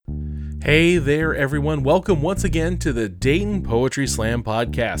Hey there, everyone. Welcome once again to the Dayton Poetry Slam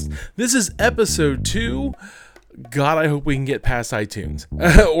podcast. This is episode 2. God, I hope we can get past iTunes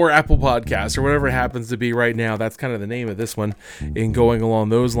or Apple Podcasts or whatever it happens to be right now. That's kind of the name of this one. In going along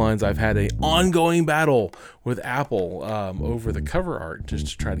those lines, I've had an ongoing battle with Apple over the cover art just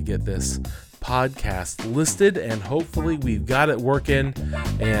to try to get this podcast listed, and hopefully we've got it working.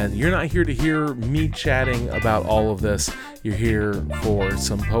 And you're not here to hear me chatting about all of this. You're here for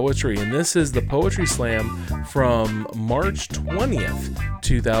some poetry, and this is the Poetry Slam from March 20th,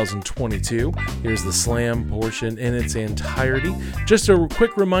 2022. Here's the slam portion in its entirety. Just a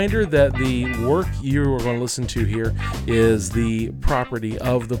quick reminder that the work you are going to listen to here is the property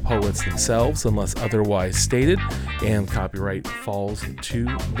of the poets themselves, unless otherwise stated, and copyright falls to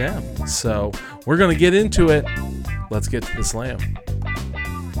them. So we're going to get into it. Let's get to the slam.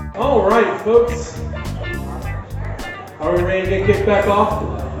 All right, folks. Are we ready to get kicked back off?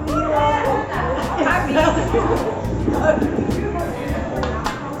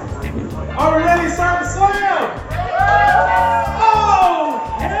 Are we ready to start the slam?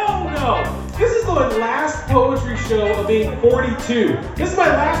 Oh, hell no. This is the last poetry show of being 42. This is my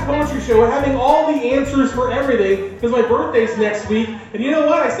last poetry show having all the answers for everything because my birthday's next week. And you know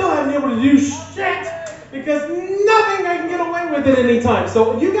what? I still haven't been able to do shit because nothing I can get away with at any time.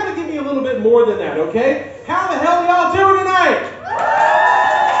 So you got to give me a little bit more than that, okay? How the hell y'all doing tonight?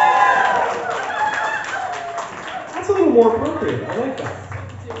 That's a little more appropriate. I like that.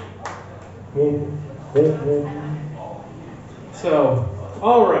 So,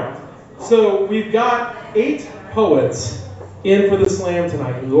 all right. So we've got 8 poets in for the slam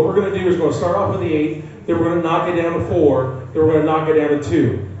tonight. And what we're going to do is we're going to start off with the 8, then we're going to knock it down to 4, then we're going to knock it down to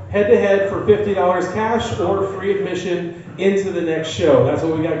 2. Head-to-head for $50 cash or free admission into the next show. That's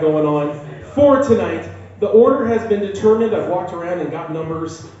what we got going on for tonight. The order has been determined. I've walked around and got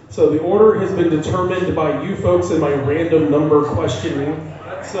numbers. So the order has been determined by you folks in my random number questioning.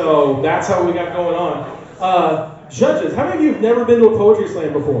 So that's how we got going on. Judges, how many of you have never been to a poetry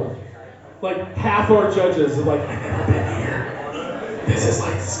slam before? Like half our judges are like, I've never been here. This is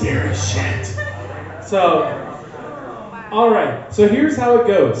like scary shit. So, all right. So here's how it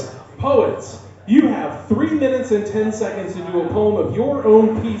goes. Poets, you have 3 minutes and 10 seconds to do a poem of your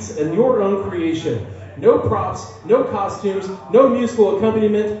own piece and your own creation. No props, no costumes, no musical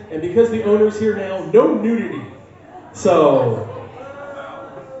accompaniment, and because the owner's here now, no nudity. So,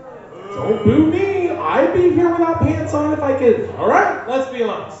 don't boo me. I'd be here without pants on if I could. All right, let's be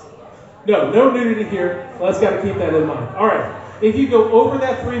honest. No nudity here. Let's got to keep that in mind. All right, if you go over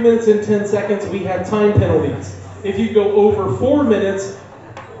that 3 minutes and 10 seconds, we have time penalties. If you go over 4 minutes,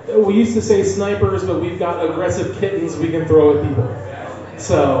 we used to say snipers, but we've got aggressive kittens we can throw at people.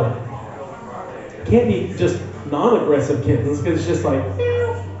 So, can't be just non-aggressive kittens because it's just like,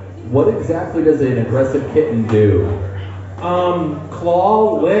 What exactly does an aggressive kitten do?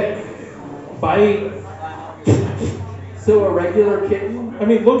 Claw, lick, bite. So a regular kitten? I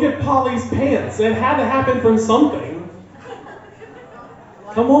mean, look at Polly's pants. It had to happen from something.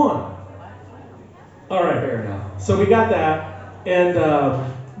 Come on. All right. Fair enough. So we got that. And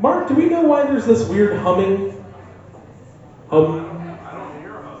Mark, do we know why there's this weird humming? Oh.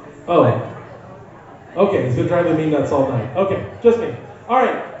 Okay, he's been driving me nuts all night. Okay, just me. All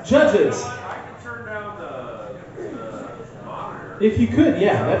right, judges. I can turn down the monitor. If you could,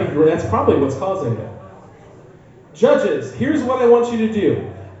 yeah, that'd be great. That's probably what's causing it. Judges, here's what I want you to do.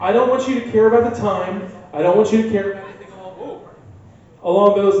 I don't want you to care about the time. I don't want you to care about anything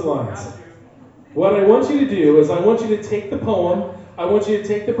along those lines. What I want you to do is I want you to take the poem. I want you to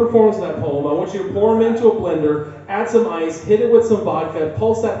take the performance of that poem. I want you to pour them into a blender, add some ice, hit it with some vodka,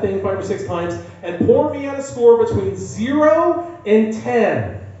 pulse that thing 5 or 6 times, and pour me out a score between 0 and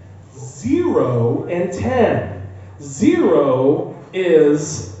 10. 0 and 10. 0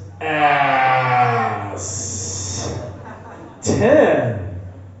 is ass. 10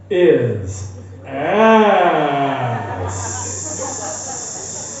 is ass.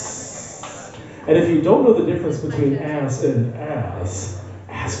 And if you don't know the difference between ass and ass,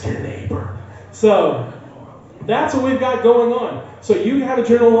 ask your neighbor. So, that's what we've got going on. So you have a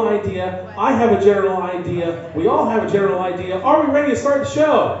general idea, I have a general idea, we all have a general idea. Are we ready to start the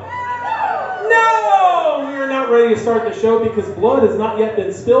show? No! We are not ready to start the show because blood has not yet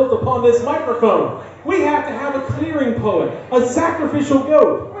been spilled upon this microphone. We have to have a clearing poet, a sacrificial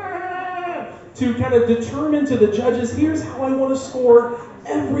goat, to kind of determine to the judges, here's how I want to score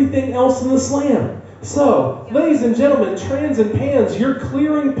everything else in the slam. So, ladies and gentlemen, trans and pans, your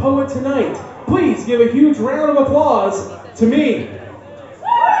clearing poet tonight. Please give a huge round of applause to me.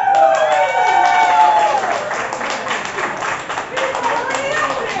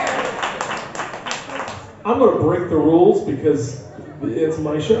 I'm going to break the rules because it's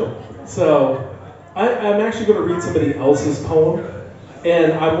my show. So I'm actually going to read somebody else's poem.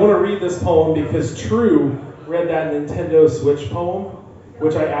 And I want to read this poem because True read that Nintendo Switch poem,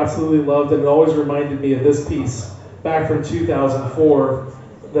 which I absolutely loved, and it always reminded me of this piece back from 2004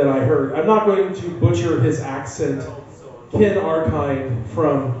 that I heard. I'm not going to butcher his accent. Ken Archind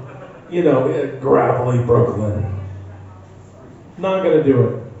from, gravelly Brooklyn. Not going to do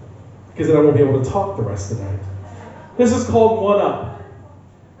it, because then I won't be able to talk the rest of the night. This is called One Up.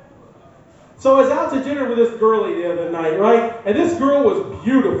 So I was out to dinner with this girlie the other night, right? And this girl was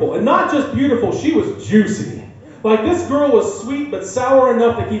beautiful. And not just beautiful, she was juicy. Like, this girl was sweet but sour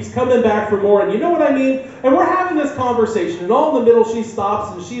enough that keeps coming back for more. And you know what I mean? And we're having this conversation, and all in the middle she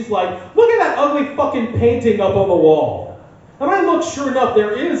stops and she's like, look at that ugly fucking painting up on the wall. And I look, sure enough,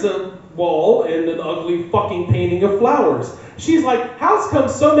 there is a wall and an ugly fucking painting of flowers. She's like, how's come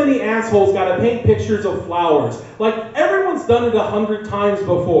so many assholes gotta paint pictures of flowers? Like, everyone's done it 100 times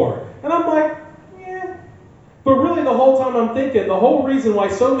before. And I'm like, yeah. But really the whole time I'm thinking, the whole reason why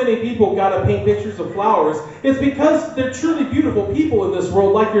so many people gotta paint pictures of flowers is because they're truly beautiful people in this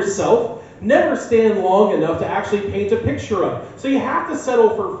world, like yourself, never stand long enough to actually paint a picture of. So you have to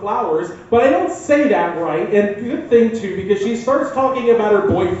settle for flowers, but I don't say that right, and good thing too, because she starts talking about her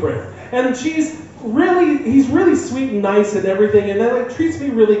boyfriend. And he's really sweet and nice and everything, and that treats me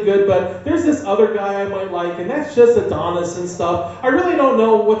really good, but there's this other guy I might like, and that's just Adonis and stuff. I really don't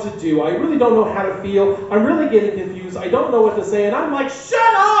know what to do. I really don't know how to feel. I'm really getting confused. I don't know what to say, and I'm like,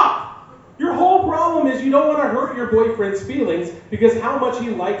 shut up! Your whole problem is you don't want to hurt your boyfriend's feelings because how much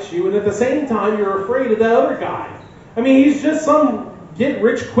he likes you, and at the same time, you're afraid of the other guy. I mean, he's just some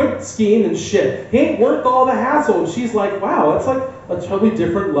get-rich-quick scheme and shit. He ain't worth all the hassle. And she's like, wow, that's like a totally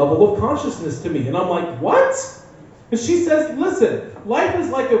different level of consciousness to me. And I'm like, what? And she says, listen, life is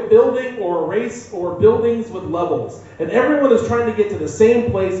like a building or a race or buildings with levels. And everyone is trying to get to the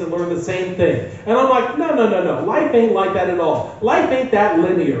same place and learn the same thing. And I'm like, no. Life ain't like that at all. Life ain't that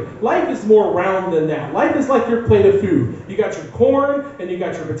linear. Life is more round than that. Life is like your plate of food. You got your corn and you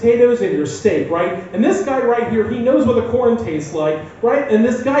got your potatoes and your steak, right? And this guy right here, he knows what the corn tastes like, right? And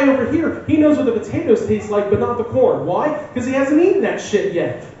this guy over here, he knows what the potatoes taste like, but not the corn. Why? Because he hasn't eaten that shit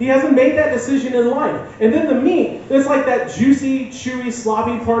yet. He hasn't made that decision in life. And then the meat, it's like that juicy, chewy,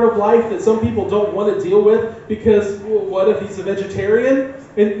 sloppy part of life that some people don't want to deal with because, well, what if he's a vegetarian?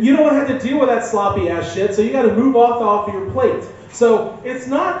 And you don't want to have to deal with that sloppy ass shit, so you got to move off of your plate. So it's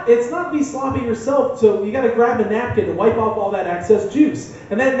not be sloppy yourself, so you got to grab a napkin and wipe off all that excess juice.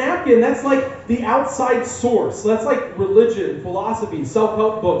 And that napkin, that's like the outside source. So that's like religion, philosophy,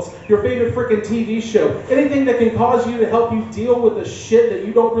 self-help books, your favorite freaking TV show, anything that can cause you to help you deal with the shit that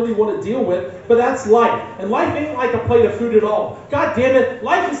you don't really want to deal with, but that's life. And life ain't like a plate of food at all. God damn it,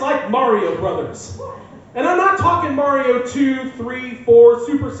 life is like Mario Brothers. And I'm not talking Mario 2, 3, 4,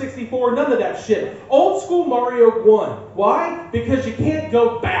 Super 64, none of that shit. Old school Mario 1. Why? Because you can't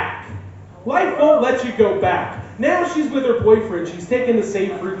go back. Life won't let you go back. Now she's with her boyfriend. She's taking the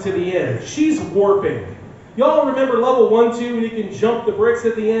safe route to the end. She's warping. Y'all remember level 1, 2, and you can jump the bricks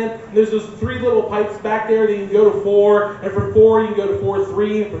at the end? And there's those 3 little pipes back there that you can go to 4. And from 4, you can go to 4,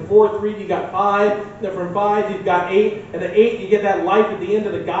 3. And from 4, 3, you got 5. And then from 5, you've got 8. And at 8, you get that life at the end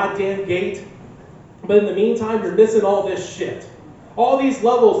of the goddamn gate. But in the meantime, you're missing all this shit. All these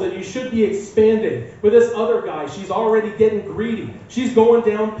levels that you should be expanding. With this other guy, she's already getting greedy. She's going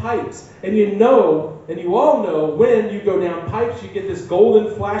down pipes. And you know, and you all know, when you go down pipes, you get this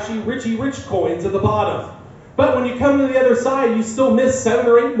golden, flashy, Richie Rich coins at the bottom. But when you come to the other side, you still miss 7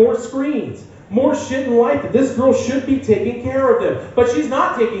 or 8 more screens. More shit in life that this girl should be taking care of them. But she's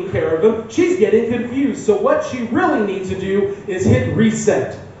not taking care of them. She's getting confused. So what she really needs to do is hit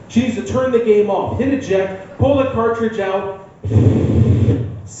reset. She needs to turn the game off, hit eject, pull the cartridge out,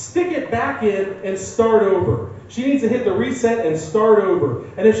 stick it back in, and start over. She needs to hit the reset and start over.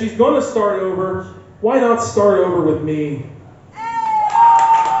 And if she's going to start over, why not start over with me?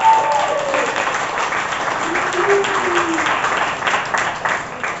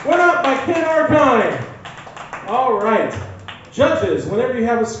 What up, my Ken Archind? All right. Judges, whenever you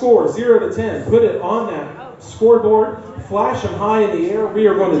have a score, 0 to 10, put it on that scoreboard. Flash them high in the air. We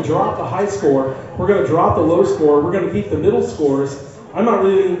are going to drop the high score. We're going to drop the low score. We're going to keep the middle scores. I'm not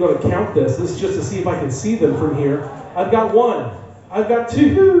really even going to count this. This is just to see if I can see them from here. I've got 1. I've got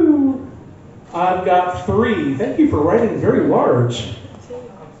 2. I've got 3. Thank you for writing very large.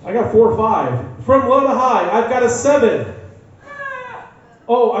 I got 4 or 5. From low to high, I've got a 7.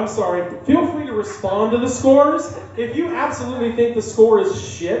 Oh, I'm sorry. Feel free to respond to the scores. If you absolutely think the score is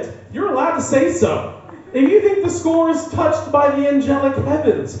shit, you're allowed to say so. If you think the score is touched by the angelic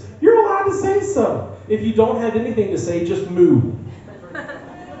heavens, you're allowed to to say so. If you don't have anything to say, just move.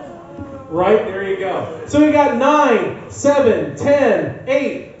 Right? There you go. So we got 9, 7, 10,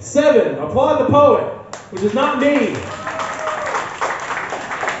 8, 7. Applaud the poet, which is not me.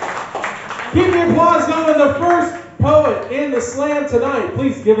 Keep the applause going. The first poet in the slam tonight.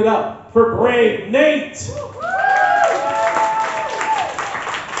 Please give it up for Brave Nate.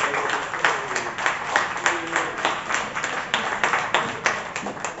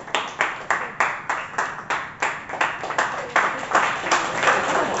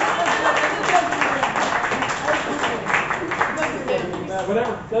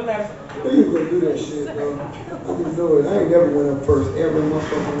 Whatever, doesn't matter. You gonna do that shit, bro. I just know it. I ain't never went up first ever in my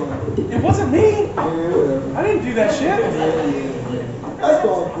fucking life. It wasn't me. Yeah, whatever. I didn't do that shit. Yeah. That's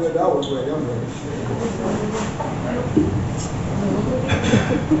all good. I was ready. I'm ready.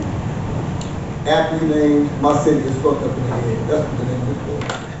 Aptly named, my city is fucked up in the head. That's what the name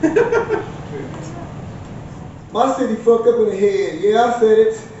is for. My city fucked up in the head. Yeah, I said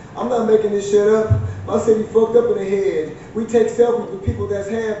it. I'm not making this shit up. My city fucked up in the head. We take selfies with people that's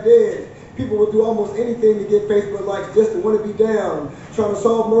half dead. People will do almost anything to get Facebook likes just to want to be down. Trying to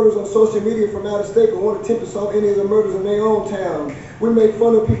solve murders on social media from out of state, but won't attempt to solve any of the murders in their own town. We make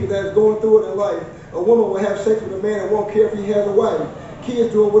fun of people that's going through it in life. A woman will have sex with a man and won't care if he has a wife.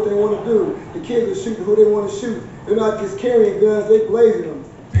 Kids doing what they want to do. The kids are shooting who they want to shoot. They're not just carrying guns, they blazing them.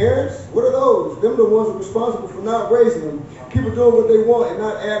 Parents, what are those? Them the ones responsible for not raising them. People doing what they want and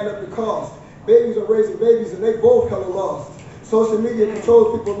not adding up the cost. Babies are raising babies and they both hella lost. Social media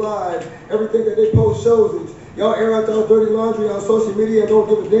controls people's lives. Everything that they post shows it. Y'all air out y'all dirty laundry on social media and don't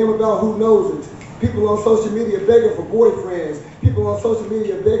give a damn about who knows it. People on social media begging for boyfriends. People on social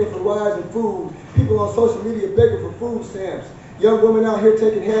media begging for rides and food. People on social media begging for food stamps. Young women out here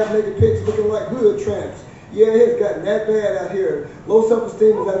taking half-naked pics looking like hood tramps. Yeah, it's gotten that bad out here. Low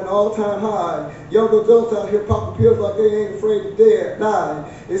self-esteem is at an all-time high. Young adults out here popping pills like they ain't afraid to die.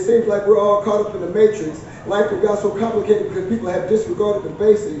 It seems like we're all caught up in the matrix. Life has got so complicated because people have disregarded the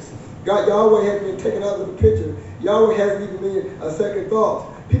basics. God, Yahweh hasn't been taken out of the picture. Yahweh hasn't even been a second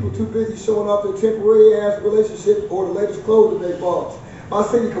thought. People too busy showing off their temporary-ass relationships or the latest clothes that they bought. My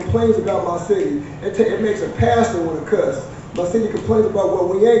city complains about my city. It makes a pastor want to cuss. My city complains about what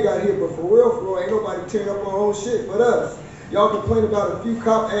we ain't got here, but for real, ain't nobody tearing up our own shit but us. Y'all complain about a few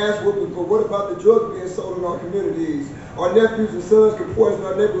cop ass whoopings, but what about the drugs being sold in our communities? Our nephews and sons can poison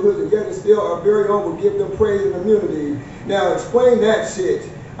our neighborhoods, and yet and still our very own will give them praise and immunity. Now explain that shit.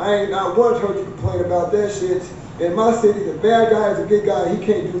 I ain't not once heard you complain about that shit. In my city, the bad guy is a good guy. He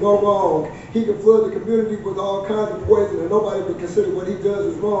can't do no wrong. He can flood the community with all kinds of poison, and nobody would consider what he does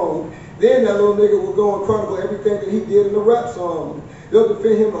is wrong. Then that little nigga will go and chronicle everything that he did in the rap song. They'll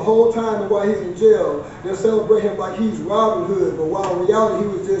defend him the whole time while he's in jail. They'll celebrate him like he's Robin Hood, but while in reality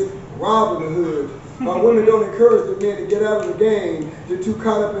he was just robbing the hood. Our women don't encourage the men to get out of the game. They're too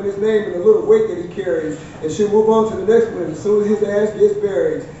caught up in his name and the little weight that he carries. And she'll move on to the next one as soon as his ass gets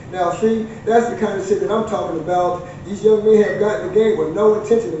buried. Now see, that's the kind of shit that I'm talking about. These young men have gotten the game with no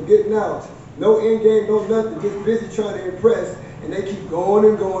intention of getting out. No end game, no nothing, just busy trying to impress. And they keep going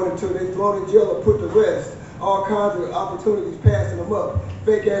and going until they're thrown in jail or put to rest. All kinds of opportunities passing them up.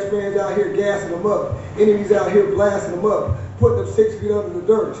 Fake ass friends out here gassing them up. Enemies out here blasting them up. Putting them 6 feet under the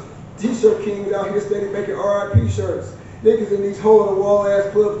dirt. T-shirt kings out here steady making RIP shirts. Niggas in these hole-in-the-wall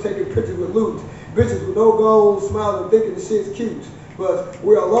ass clubs taking pictures with loot. Bitches with no goals, smiling, thinking the shit's cute. But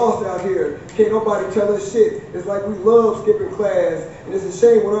we're lost out here. Can't nobody tell us shit. It's like we love skipping class. And it's a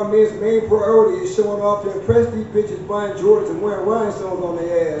shame when our men's main priority is showing off to impress these bitches buying Jordans and wearing rhinestones on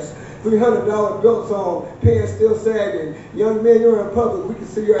their ass. $300 belts on, pants still sagging. Young men, you're in public. We can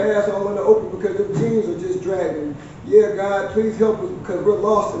see your ass all in the open because your jeans are just dragging. Yeah, God, please help us because we're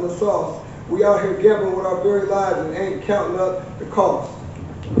lost in the sauce. We out here gambling with our very lives and ain't counting up the cost.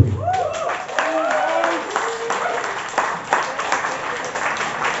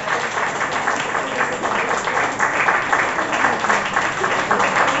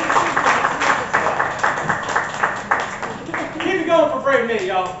 Keep it going for Brave Nate,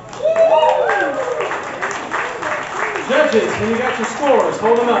 y'all. Judges, when you got your scores,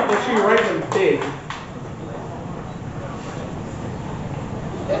 hold them up. Make sure you're writing them big.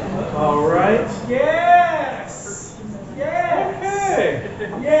 All right. Yes! Yes!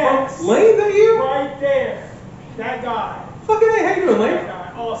 Okay. Yes! Lane, that you? Right there. That guy. Fucking A, how you doing, That Lane?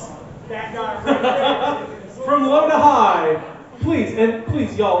 guy. Awesome. That guy right there. From low to high.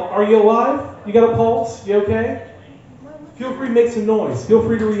 Please, y'all, are you alive? You got a pulse? You okay? Feel free to make some noise. Feel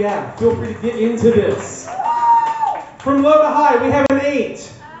free to react. Feel free to get into this. From low to high, we have an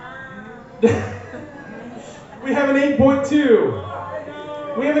 8. We have an 8.2.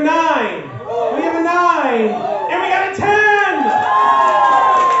 We have a 9. We have a 9. And we got a 10.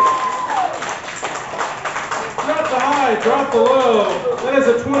 Drop the high, drop the low. That is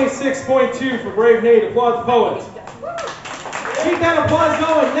a 26.2 for Brave Nate. Applaud the poet. Keep that applause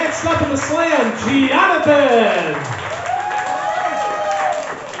going. Next up in the slam, Johnathon.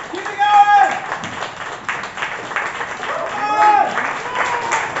 Keep it going!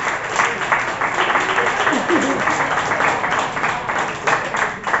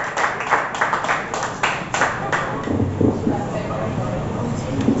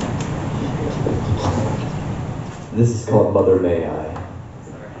 This is called Mother May I.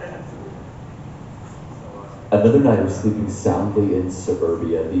 Another night of sleeping soundly in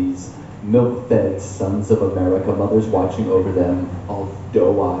suburbia, these milk-fed sons of America, mothers watching over them, all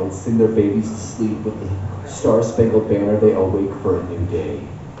doe-eyed, sing their babies to sleep with the star-spangled banner. They awake for a new day.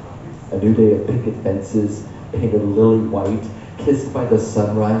 A new day of picket fences, painted lily white, kissed by the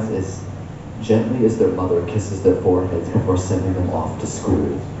sunrise as gently as their mother kisses their foreheads before sending them off to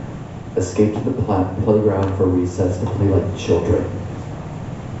school. Escape to the playground for recess to play like children.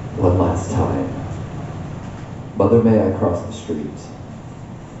 One last time. Mother, may I cross the street?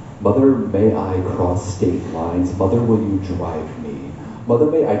 Mother, may I cross state lines? Mother, will you drive me? Mother,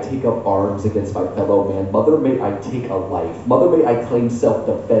 may I take up arms against my fellow man? Mother, may I take a life? Mother, may I claim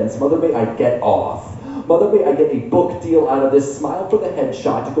self-defense? Mother, may I get off? Mother, may I get a book deal out of this? Smile for the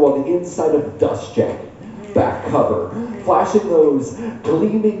headshot to go on the inside of the dust jacket. Back cover, flashing those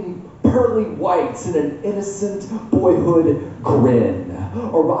gleaming pearly whites in an innocent boyhood grin.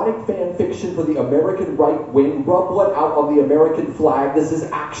 Erotic fan fiction for the American right wing. Rub one out on the American flag. This is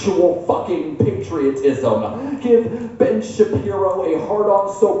actual fucking patriotism. Give Ben Shapiro a hard-on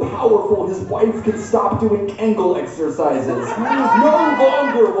so powerful his wife can stop doing Kegel exercises. No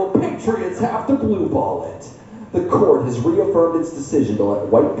longer will patriots have to blue ball it. The court has reaffirmed its decision to let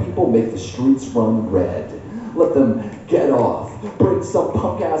white people make the streets run red. Let them get off. Bring some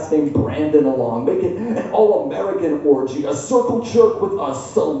punk-ass named Brandon along. Make it an all-American orgy. A circle jerk with a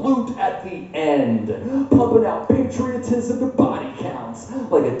salute at the end. Pumping out patriotism to body counts.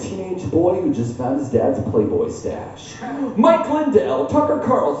 Like a teenage boy who just found his dad's Playboy stash. Mike Lindell, Tucker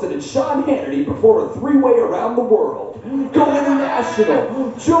Carlson, and Sean Hannity perform a three-way around the world. Go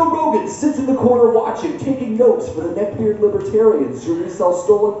international. Joe Rogan sits in the corner watching, taking notes for the neckbeard libertarians who resell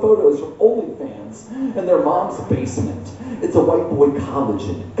stolen photos from OnlyFans in their mom's basement. It's a white boy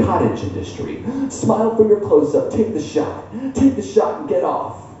cottage industry. Smile for your close-up. Take the shot. Take the shot and get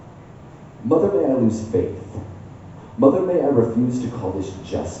off. Mother, may I lose faith. Mother, may I refuse to call this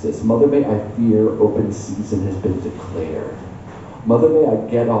justice. Mother, may I fear open season has been declared. Mother, may I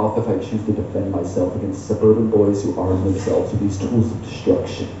get off if I choose to defend myself against suburban boys who arm themselves with these tools of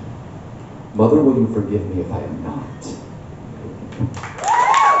destruction. Mother, will you forgive me if I am not?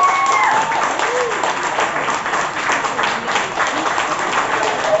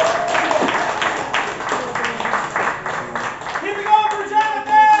 Keep it going for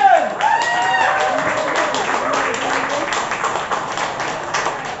Johnathon!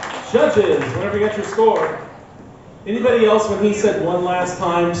 Judges, whenever you got your score. Anybody else, when he said one last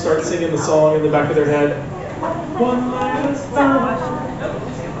time, start singing the song in the back of their head? One last time.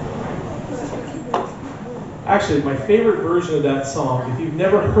 Actually, my favorite version of that song, if you've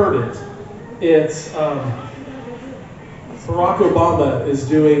never heard it, it's Barack Obama is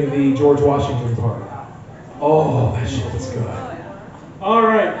doing the George Washington part. Oh, that shit is good. All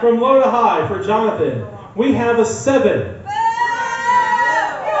right, from low to high for Johnathon, we have a 7.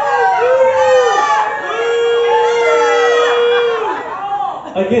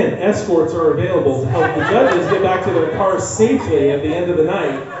 Again, escorts are available to help the judges get back to their cars safely at the end of the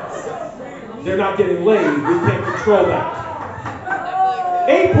night. They're not getting laid. We can't control that.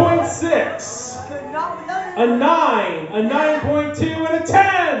 8.6. A 9. A 9.2 and a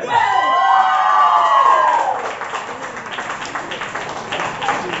 10.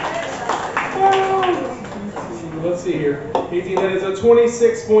 Let's see here. 18, that is a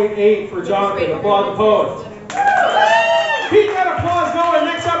 26.8 for Johnathon. Applaud the poet. Keep that applause going.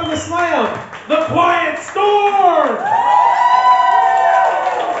 Next up in the slam, the Quiet Storm.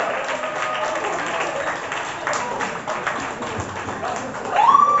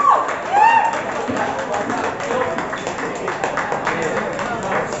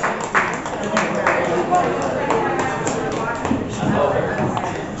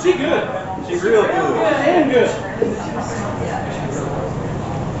 She good. She's real good. Damn good.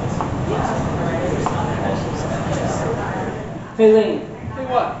 Hey, Lane, Hey,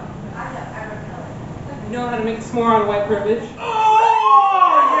 what? you know how to make a s'more out of white privilege?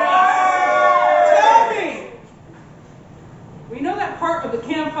 Oh, yes! Tell me! We know that part of the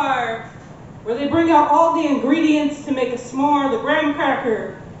campfire where they bring out all the ingredients to make a s'more, the graham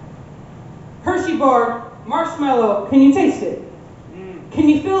cracker, Hershey bar, marshmallow. Can you taste it? Can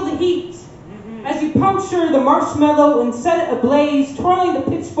you feel the heat? As you puncture the marshmallow and set it ablaze, twirling the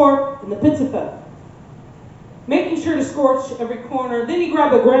pitchfork in the pits of hell. Making sure to scorch every corner. Then you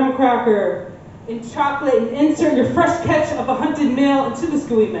grab a graham cracker and chocolate and insert your fresh catch of a hunted meal into this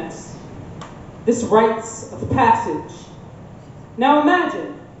gooey mess. This rites of passage. Now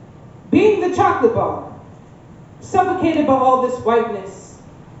imagine being the chocolate bar, suffocated by all this whiteness,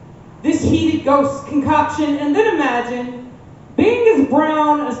 this heated ghost concoction, and then imagine being as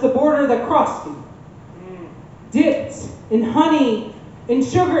brown as the border that crossed you, dipped in honey and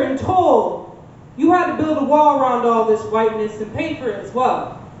sugar and toll. You had to build a wall around all this whiteness and pay for it as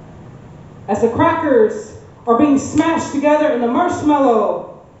well. As the crackers are being smashed together in the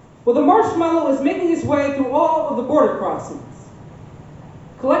marshmallow, well, the marshmallow is making its way through all of the border crossings,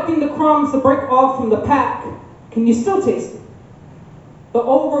 collecting the crumbs that break off from the pack. Can you still taste it? The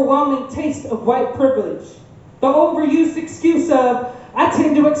overwhelming taste of white privilege. The overused excuse of, I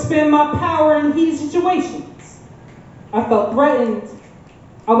tend to expand my power in heated situations. I felt threatened.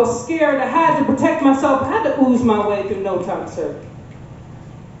 I was scared. I had to protect myself. I had to ooze my way through no time serving.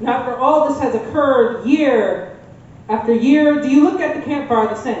 And after all this has occurred year after year, do you look at the campfire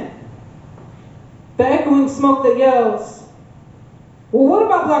the same? The echoing smoke that yells, well, what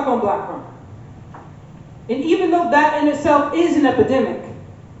about black on black crime? And even though that in itself is an epidemic,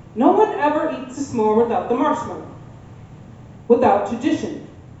 no one ever eats a s'more without the marshmallow, without tradition.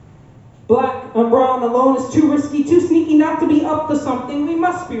 Black and brown alone is too risky, too sneaky not to be up to something. We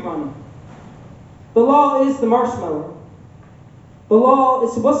must be running. The law is the marshmallow. The law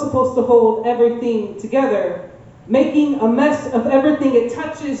is what's supposed to hold everything together, making a mess of everything it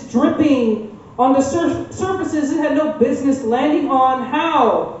touches, dripping on the surfaces it had no business landing on.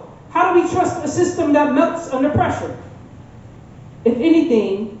 How? How do we trust a system that melts under pressure? If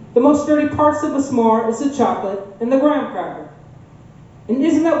anything, the most sturdy parts of a s'more is the chocolate and the graham cracker. And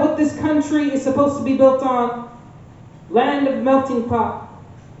isn't that what this country is supposed to be built on? Land of melting pot.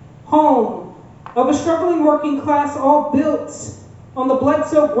 Home of a struggling working class, all built on the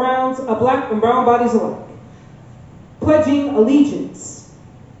blood-soaked grounds of black and brown bodies alike. Pledging allegiance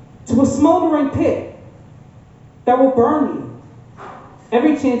to a smoldering pit that will burn you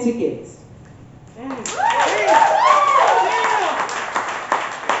every chance it gets.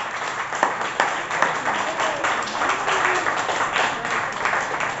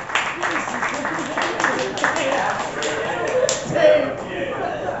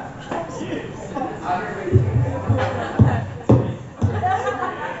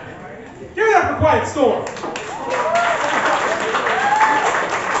 Quiet Storm.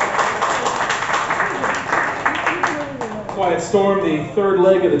 Quiet Storm, the third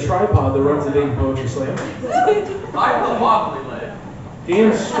leg of the tripod that runs the Dayton Poetry Slam. I'm the wobbly leg.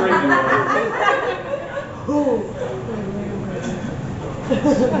 Damn straight you are.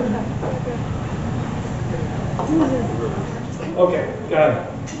 Okay, got it.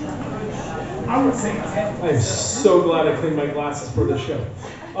 I'm so glad I cleaned my glasses for this show.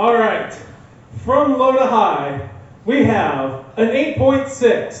 All right. From low to high, we have an 8.6.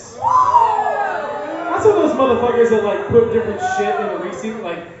 That's what those motherfuckers that like put different shit in the Reese,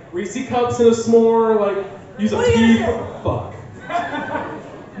 like Reese cups in a s'more, like use a pea. Fuck.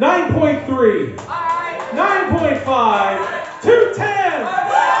 9.3. 9.5. 210.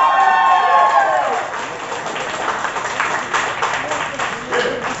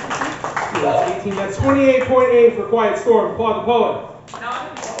 That's 18. That's 28.8 for Quiet Storm. Applaud the poet.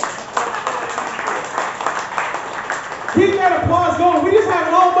 Keep that applause going. We just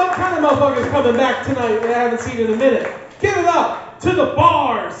have all kind of motherfuckers coming back tonight that I haven't seen in a minute. Give it up to the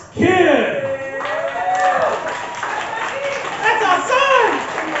Bars Kid. That's our son.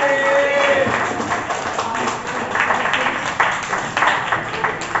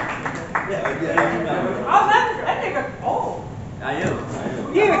 Oh, that nigga old. I am.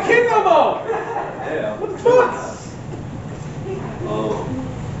 You ain't a kid no more. Yeah. What the fuck? Oh.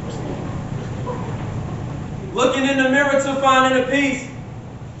 Looking in the mirror to finding a piece.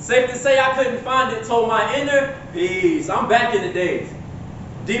 Safe to say I couldn't find it, told my inner peace. I'm back in the days.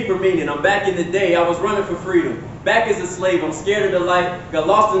 Deeper meaning, I'm back in the day. I was running for freedom. Back as a slave, I'm scared of the light. Got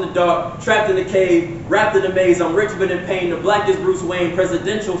lost in the dark, trapped in the cave, wrapped in a maze. I'm rich but in pain. The blackest Bruce Wayne,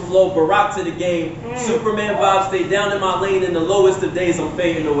 presidential flow, Barack to the game. Superman vibes, stay down in my lane. In the lowest of days, I'm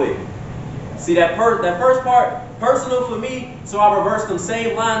fading away. See that first part, personal for me, so I reverse them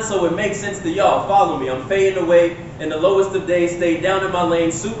same lines so it makes sense to y'all. Follow me, I'm fading away. In the lowest of days, stay down in my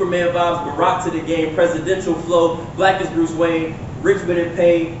lane. Superman vibes, Barack to the game. Presidential flow, black as Bruce Wayne. rich but in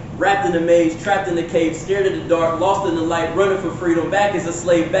pain, wrapped in a maze, trapped in the cave, scared of the dark, lost in the light, running for freedom, back as a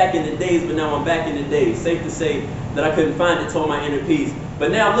slave, back in the days, but now I'm back in the days. Safe to say that I couldn't find it, told my inner peace.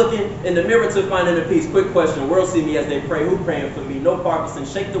 But now I'm looking in the mirror to find inner peace. Quick question, world see me as they pray, who praying for me? No Parkinson,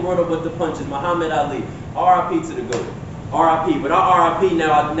 shake the world up with the punches, Muhammad Ali, R.I.P. to the GOAT. R.I.P. But I R.I.P.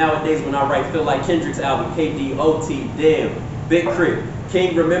 nowadays when I write, feel like Kendrick's album, K.D.O.T. Damn, Big Crit.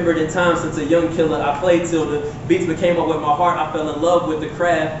 King remembered in time since a young killer. I played till the beats became up with my heart. I fell in love with the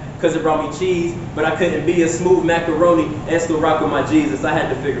craft because it brought me cheese. But I couldn't be a smooth macaroni and still rock with my Jesus. I had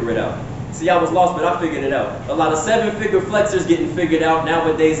to figure it out. See, I was lost, but I figured it out. A lot of 7-figure flexers getting figured out.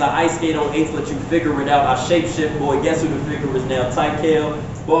 Nowadays, I ice skate on 8s, let you figure it out. I shape shift, boy, guess who the figure is now? Tykel,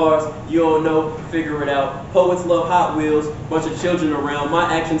 bars, you don't know, figure it out. Poets love Hot Wheels, bunch of children around.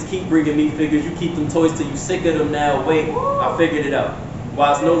 My actions keep bringing me figures. You keep them toys till you sick of them now. Wait, I figured it out.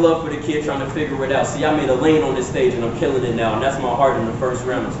 Why it's no love for the kid trying to figure it out. See, I made a lane on this stage and I'm killing it now. And that's my heart in the first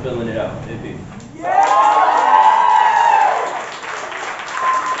round. I'm spilling it out. It be.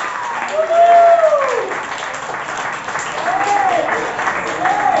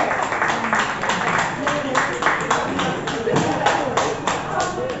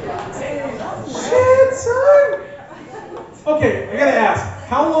 Okay, I gotta ask,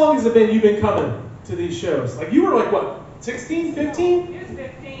 how long has it been you've been coming to these shows? Like, you were like, what, 16, 15? He was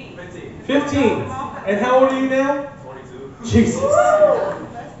 15. 15. And how old are you now? 22. Jesus.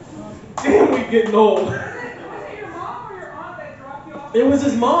 Damn, we getting old. Was it your mom or your aunt that dropped you off? It was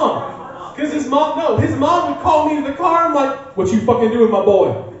his mom. Because his mom would call me to the car. I'm like, what you fucking doing, my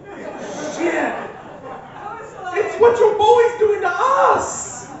boy? Shit. It's what your boy's doing to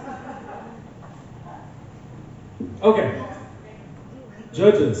us. Okay.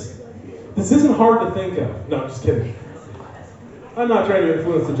 Judges. This isn't hard to think of. No, I'm just kidding. I'm not trying to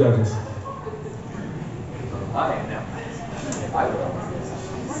influence the judges. I am now. I will.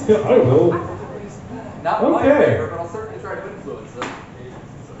 Yeah, I will. Not my Okay. favorite, but I'll certainly try to influence them.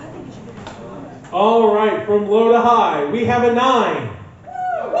 All right, from low to high, we have a 9.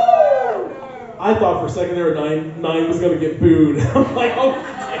 I thought for a second there a 9 was going to get booed. I'm like, oh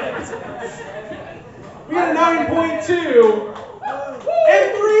shit. We got a 9.2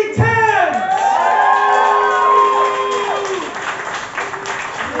 and 3 10s.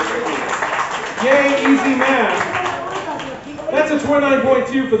 Yay, easy math. That's a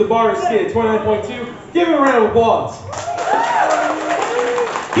 29.2 for the bar skid. 29.2. Give him a round of applause.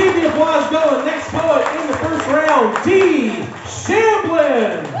 Keep the applause going. Next poet in the first round, D.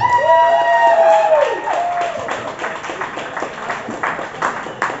 Shamblin.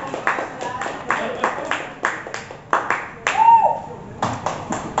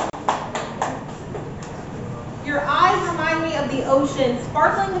 Your eyes remind me of the ocean,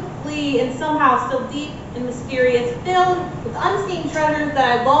 sparkling with glee and somehow still deep and mysterious, filled with unseen treasures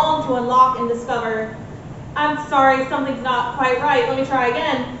that I long to unlock and discover. I'm sorry, something's not quite right. Let me try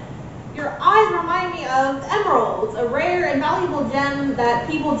again. Your eyes remind me of emeralds, a rare and valuable gem that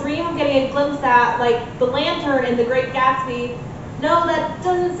people dream of getting a glimpse at, like the lantern in The Great Gatsby. No, that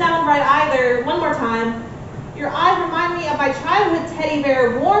doesn't sound right either. One more time. Your eyes remind me of my childhood teddy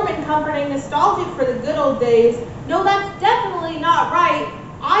bear, warm and comforting, nostalgic for the good old days. No, that's definitely not right.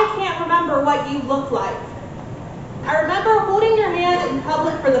 I can't remember what you look like. I remember holding your hand in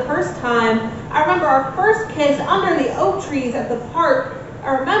public for the first time. I remember our first kiss under the oak trees at the park.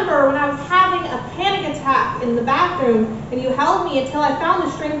 I remember when I was having a panic attack in the bathroom and you held me until I found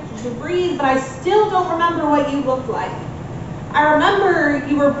the strength to breathe, but I still don't remember what you looked like. I remember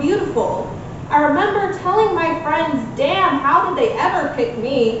you were beautiful. I remember telling my friends, damn, how did they ever pick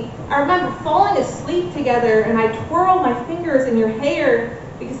me? I remember falling asleep together and I twirled my fingers in your hair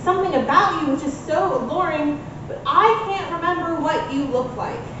because something about you was just so alluring, but I can't remember what you look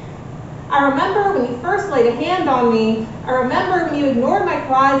like. I remember when you first laid a hand on me. I remember when you ignored my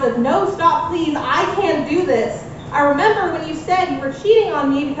cries of, no, stop, please, I can't do this. I remember when you said you were cheating on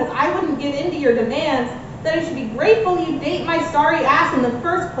me because I wouldn't give in to your demands, that I should be grateful you date my sorry ass in the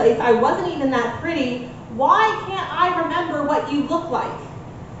first place. I wasn't even that pretty. Why can't I remember what you look like?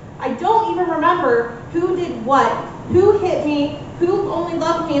 I don't even remember who did what, who hit me, who only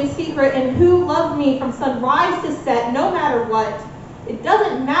loved me in secret, and who loved me from sunrise to set, no matter what. It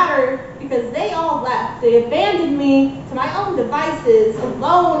doesn't matter because they all left. They abandoned me to my own devices,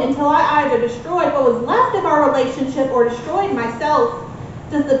 alone until I either destroyed what was left of our relationship or destroyed myself.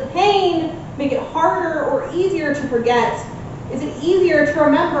 Does the pain make it harder or easier to forget? Is it easier to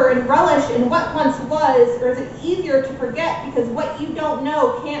remember and relish in what once was, or is it easier to forget because what you don't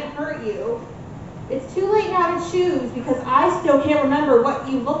know can't hurt you? It's too late now to choose because I still can't remember what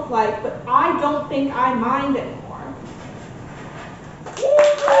you look like, but I don't think I mind anymore. Keep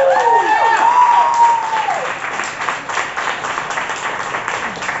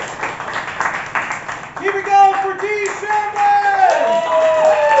it going for D. Sherman!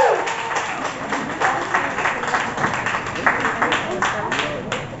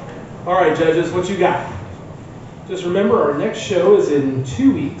 All right, judges, what you got? Just remember, our next show is in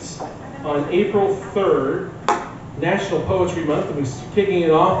 2 weeks on April 3rd, National Poetry Month, and we're kicking it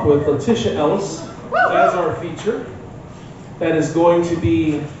off with Letitia Ellis as our feature. That is going to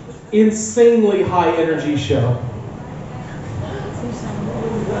be insanely high energy show.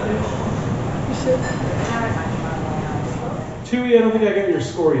 Tui, I don't think I got your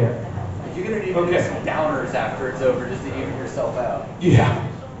score yet. You're going to need to do some downers after it's over just to even yourself out. Yeah.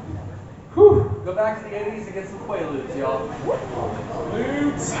 Whew. Go back to the 80s and get some Quaaludes, y'all.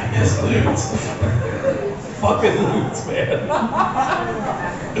 Lutes. I miss lutes. Fucking lutes, man.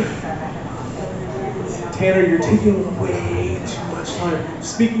 Tanner, you're taking way too much time.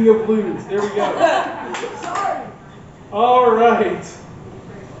 Speaking of lutes, there we go. Sorry. All right.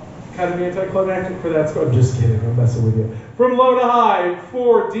 Kind of anticlimactic for that score. I'm just kidding. I'm messing with you. From low to high,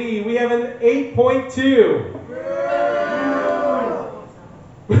 4D, we have an 8.2.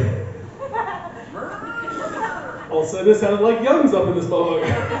 All of a sudden, it sounded like Young's up in this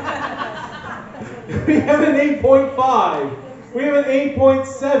motherfucker. We have an 8.5. We have an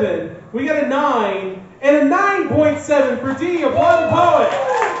 8.7. We got a 9 and a 9.7 for D. Applaud the poet.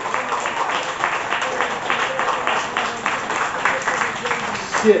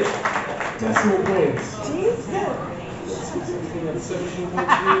 Shit. Decimal points.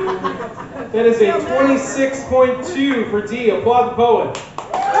 17.2. That is a 26.2 for D. Applaud the poet.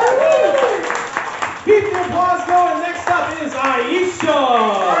 Keep the applause going. Next up is Ayesha.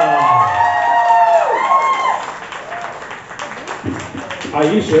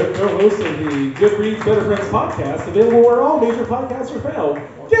 Ayesha, co-host of the Good Breeds, Better Friends podcast, available where all major podcasts are found.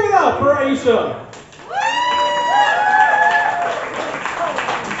 Give it up for Ayesha.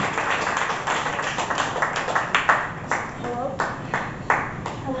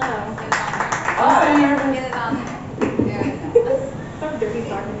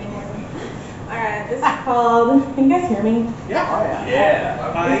 This is called, can you guys hear me? Yeah. Oh,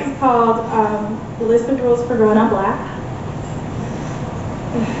 yeah. This is called The List of Rules for Growing Up Black.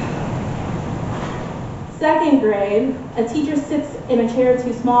 Second grade, a teacher sits in a chair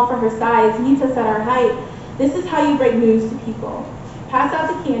too small for her size, meets us at our height. This is how you break news to people. Pass out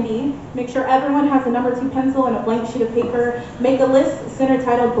the candy, make sure everyone has a number 2 pencil and a blank sheet of paper, make a list, center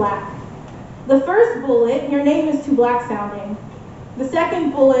titled black. The first bullet, your name is too black sounding. The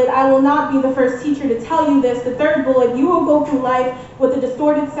second bullet, I will not be the first teacher to tell you this. The third bullet, you will go through life with the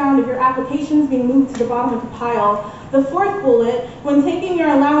distorted sound of your applications being moved to the bottom of the pile. The fourth bullet, when taking your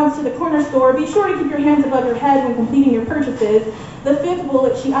allowance to the corner store, be sure to keep your hands above your head when completing your purchases. The fifth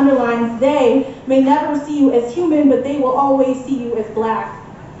bullet, she underlines, they may never see you as human, but they will always see you as black.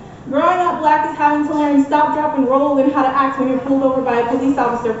 Growing up black is having to learn stop, drop, and roll and how to act when you're pulled over by a police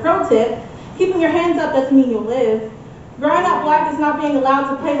officer. Pro tip, keeping your hands up doesn't mean you'll live. Growing up black is not being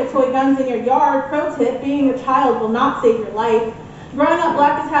allowed to play with toy guns in your yard. Pro tip, being a child will not save your life. Growing up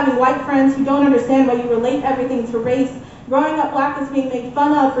black is having white friends who don't understand why you relate everything to race. Growing up black is being made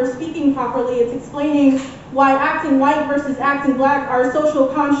fun of for speaking properly. It's explaining why acting white versus acting black are social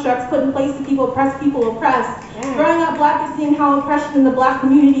constructs put in place to keep oppressed people oppressed. Growing up black is seeing how oppression in the black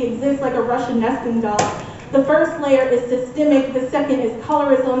community exists like a Russian nesting doll. The first layer is systemic, the second is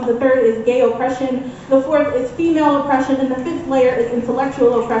colorism, the third is gay oppression, the fourth is female oppression, and the fifth layer is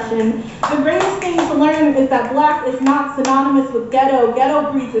intellectual oppression. The greatest thing to learn is that black is not synonymous with ghetto.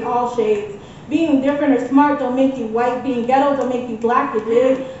 Ghetto breeds in all shades. Being different or smart don't make you white. Being ghetto don't make you black, you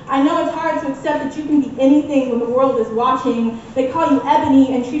dig? I know it's hard to accept that you can be anything when the world is watching. They call you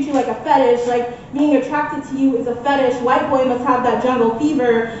ebony and treat you like a fetish, like being attracted to you is a fetish. White boy must have that jungle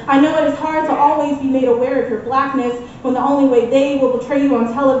fever. I know it is hard to always be made aware of your blackness when the only way they will portray you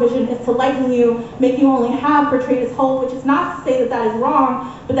on television is to lighten you, make you only half portrayed as whole, which is not to say that that is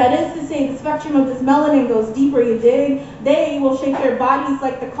wrong, but that is to say the spectrum of this melanin goes deeper, you dig? They will shake their bodies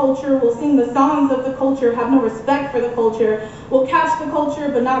like the culture, will sing the songs of the culture, have no respect for the culture, will catch the culture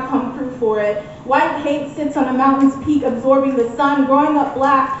but not come through for it. White hate sits on a mountain's peak absorbing the sun. Growing up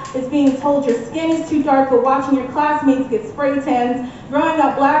black is being told your skin is too dark but watching your classmates get spray tans. Growing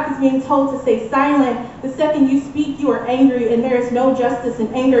up black is being told to stay silent. The second you speak, you are angry and there is no justice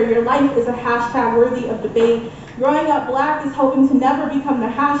in anger. Your life is a hashtag worthy of debate. Growing up black is hoping to never become the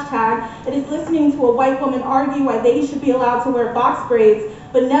hashtag. It is listening to a white woman argue why they should be allowed to wear box braids.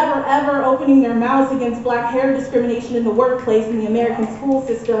 but never ever opening their mouths against black hair discrimination in the workplace in the American school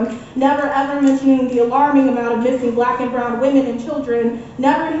system, never ever mentioning the alarming amount of missing black and brown women and children,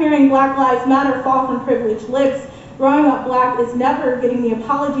 never hearing Black Lives Matter fall from privileged lips. Growing up black is never getting the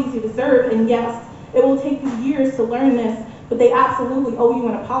apologies you deserve, and yes, it will take you years to learn this, but they absolutely owe you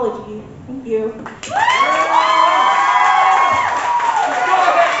an apology. Thank you.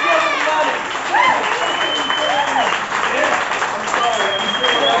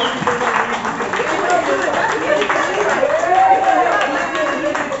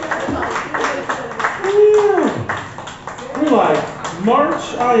 We're like, March,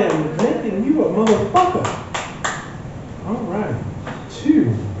 I am making you a motherfucker. All right,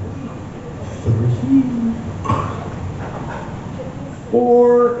 2, 3,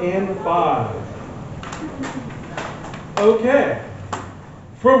 4, and 5. Okay.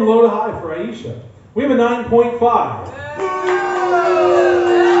 From low to high for Ayesha. We have a 9.5.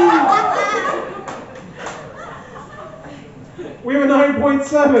 We have a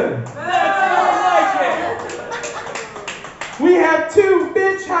 9.7. We have 2,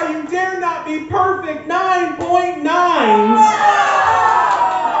 bitch, how you dare not be perfect, 9.9s.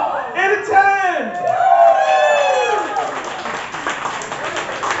 And a 10.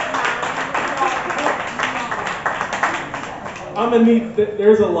 I'm gonna need,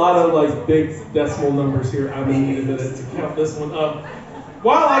 there's a lot of like big decimal numbers here. I'm gonna need a minute to count this one up.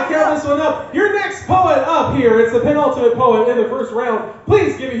 While I count this one up, your next poet up here, it's the penultimate poet in the first round.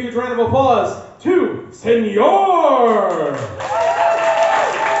 Please give a huge round of applause to Senor.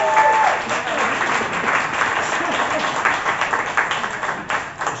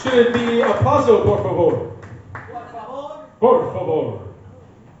 Should it be aplauso, por favor? Por favor.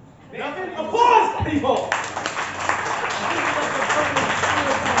 Nothing? Applause, people!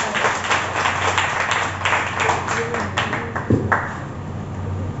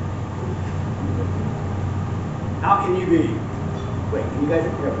 How can you be? Wait, can you guys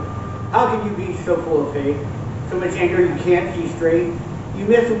hear me? How can you be so full of hate? So much anger you can't see straight? You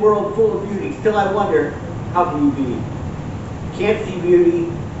miss a world full of beauty. Still I wonder, how can you be? Can't see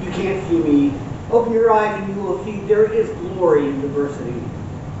beauty, you can't see me. Open your eyes and you will see there is glory in diversity.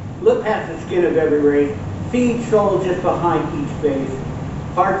 Look past the skin of every race. See each soul just behind each face.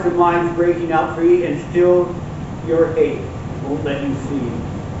 Hearts and minds breaking out free, and still your hate won't let you see.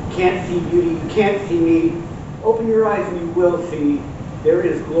 Can't see beauty, you can't see me. Open your eyes and you will see there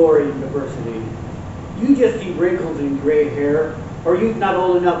is glory in diversity. You just see wrinkles and gray hair, or you're not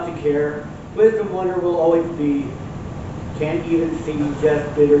old enough to care. Wisdom wonder will always be. Can't even see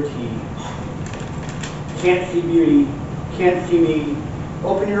just bitter tea. Can't see beauty, can't see me.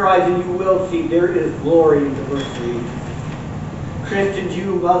 Open your eyes and you will see there is glory in diversity. Christian,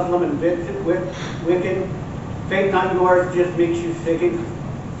 Jew, Muslim, and wicked. Faith not yours just makes you sicken.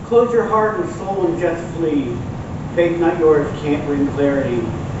 Close your heart and soul and just flee. Faith not yours can't bring clarity.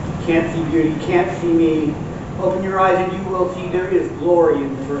 Can't see beauty, can't see me. Open your eyes and you will see there is glory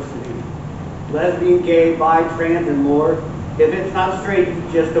in diversity. Lesbian, gay, bi, trans, and more. If it's not straight, you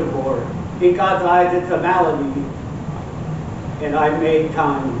just a bore. In God's eyes, it's a malady. And I made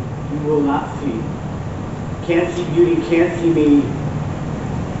time you will not see. Can't see beauty, can't see me.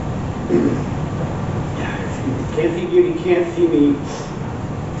 Can't see beauty, can't see me.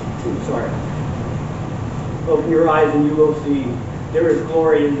 Sorry. Open your eyes and you will see there is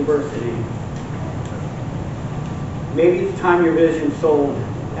glory in diversity. Maybe it's time your vision sold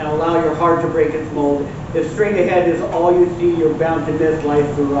and allow your heart to break its mold. If straight ahead is all you see, you're bound to miss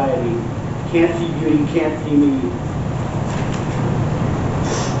life's variety. Can't see beauty, can't see me.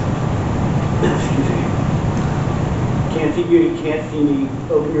 Can't see beauty, can't see me.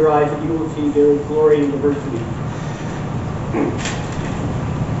 Open your eyes and you will see there is glory in diversity.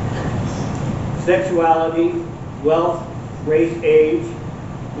 Sexuality, wealth, race, age,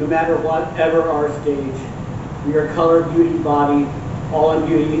 no matter whatever our stage, we are color, beauty, body, all in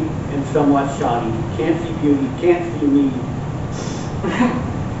beauty and somewhat shoddy. Can't see beauty, can't see me.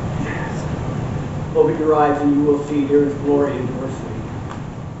 Open your eyes and you will see there is glory in diversity.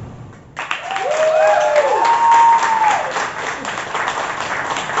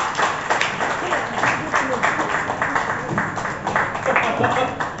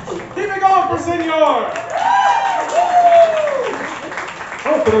 Keep it going for Senor!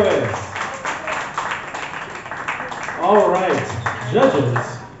 Otra vez. All right, judges.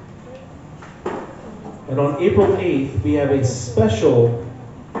 And on April 8th, we have a special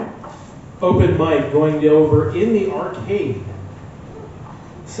open mic going over in the arcade.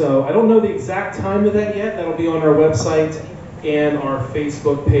 So I don't know the exact time of that yet. That'll be on our website and our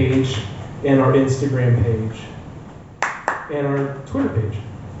Facebook page and our Instagram page. and our Twitter page.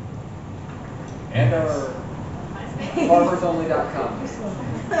 And our farmersonly.com.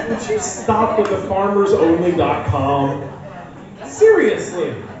 Would you stop with the farmersonly.com?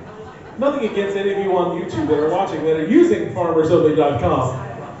 Seriously. Nothing against any of you on YouTube that are watching that are using farmersonly.com.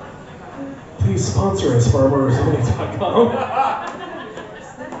 Please sponsor us, farmersonly.com.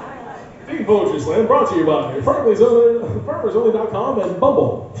 Dayton Poetry Slam brought to you by farmersonly.com and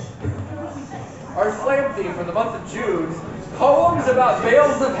Bumble. Our slam theme for the month of June, poems about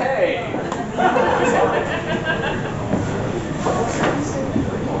bales of hay.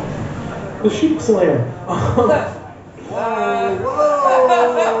 The Sheep Slam.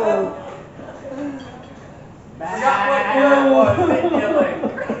 Whoa! Forgot what year it was, killing.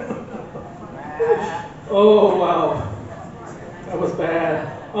 Oh, wow. That was bad.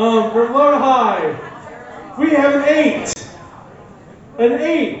 From low to high, we have an 8. An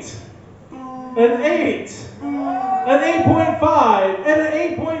 8. An 8. An 8.5. And an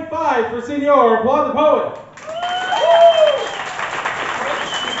 8.5 for Senor. Applaud the poet.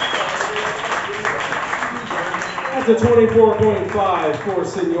 That's a 24.5 for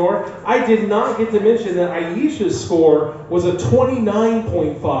Senor. I did not get to mention that Ayesha's score was a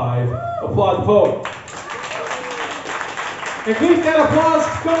 29.5. Applaud the poet. And please get applause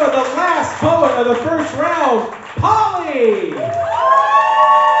go to the last poet of the first round, Polly!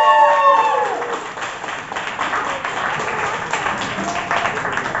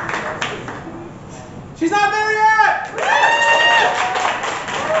 She's not there yet!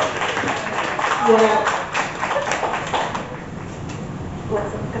 Well,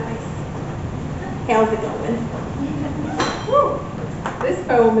 what's up, guys? How's it going? This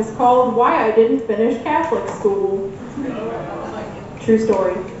poem is called Why I Didn't Finish Catholic School. True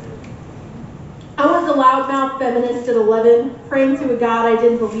story. I was a loudmouth feminist at 11, praying to a God I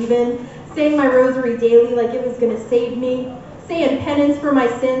didn't believe in, saying my rosary daily like it was going to save me, saying penance for my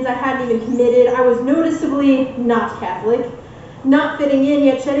sins I hadn't even committed. I was noticeably not Catholic, not fitting in,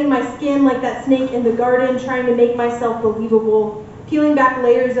 yet shedding my skin like that snake in the garden, trying to make myself believable, peeling back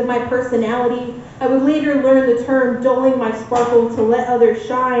layers of my personality. I would later learn the term dulling my sparkle to let others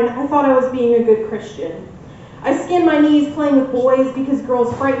shine. I thought I was being a good Christian. I skinned my knees playing with boys because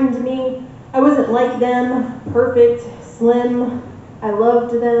girls frightened me. I wasn't like them, perfect, slim. I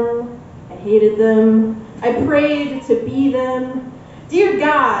loved them. I hated them. I prayed to be them. Dear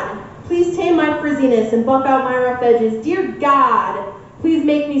God, please tame my frizziness and buff out my rough edges. Dear God, please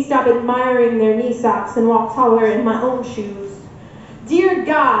make me stop admiring their knee socks and walk taller in my own shoes. Dear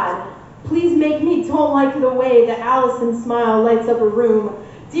God, please make me don't like the way that Allison's smile lights up a room.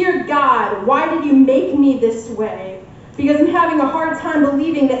 Dear God, why did you make me this way? Because I'm having a hard time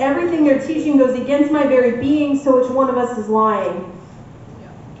believing that everything they're teaching goes against my very being, so which one of us is lying?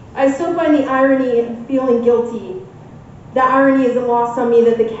 I still find the irony in feeling guilty. The irony isn't lost on me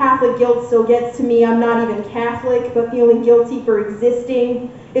that the Catholic guilt still gets to me. I'm not even Catholic, but feeling guilty for existing.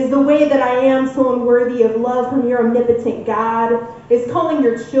 Is the way that I am so unworthy of love from your omnipotent God? Is calling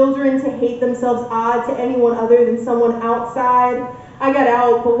your children to hate themselves odd to anyone other than someone outside? I got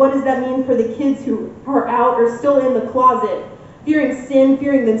out, but what does that mean for the kids who are out or still in the closet? Fearing sin,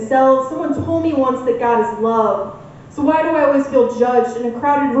 fearing themselves. Someone told me once that God is love. So why do I always feel judged in a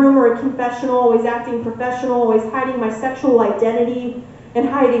crowded room or a confessional, always acting professional, always hiding my sexual identity and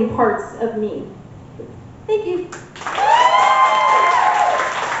hiding parts of me? Thank you.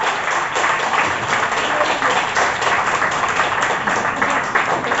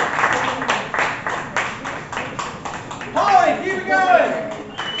 Polly, keep it going!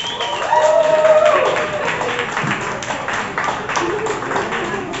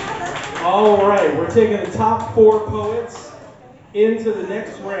 All right, we're taking the top 4 poets into the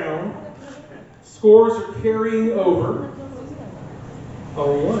next round. Scores are carrying over. A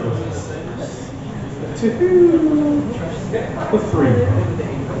 1, a 2, a 3.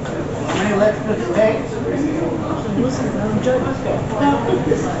 How many left to stay?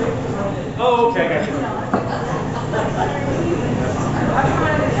 Oh, okay, I got you.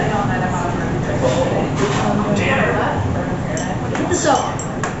 Tanner. Keep this up.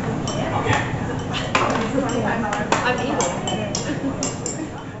 I'm evil.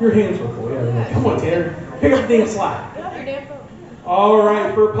 Your hands were full. Yeah, come on, Tanner. Pick up the damn slack. All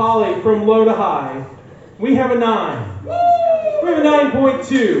right, for Polly, from low to high, we have a 9. We have a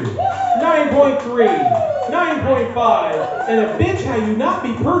 9.2, 9.3, 9.5, and a bitch how you not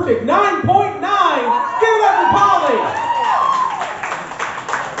be perfect, 9.9. Give it up for Polly.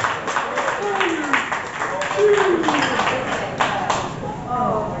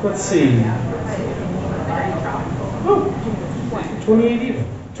 Let's see. Oh, 28 even.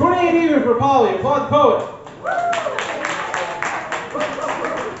 28 even for Polly. Applaud the poet.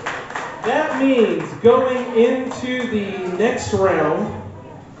 That means going into the next round,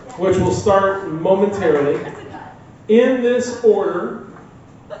 which will start momentarily, in this order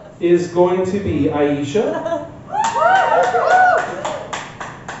is going to be Ayesha.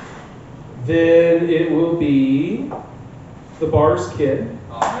 Then it will be the Bars Kid.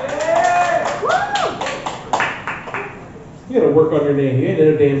 You gotta work on your name. You ain't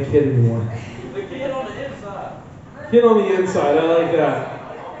no damn kid anymore. The kid on the inside. Kid on the inside. I like that.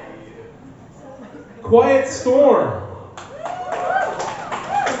 Quiet Storm.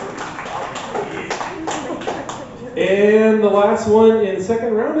 And the last one in the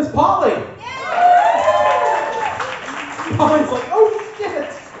second round is Polly. Polly's like, oh shit.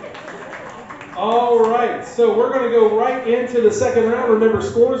 All right, so we're going to go right into the second round. Remember,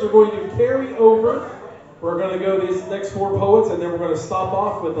 scores are going to carry over. We're going to go these next 4 poets, and then we're going to stop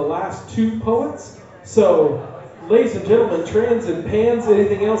off with the last 2 poets. So, ladies and gentlemen, trans and pans,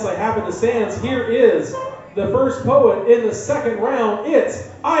 anything else I happen to sans, here is the first poet in the second round. It's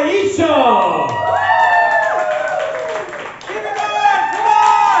Ayesha!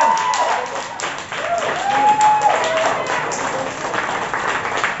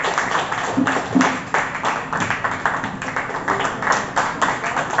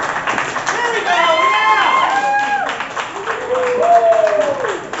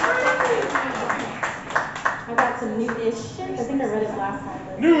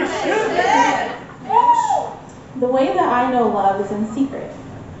 The way that I know love is in secret.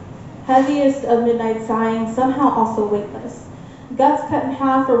 Heaviest of midnight sighing, somehow also weightless. Guts cut in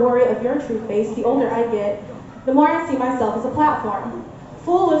half for worry of your true face. The older I get, the more I see myself as a platform.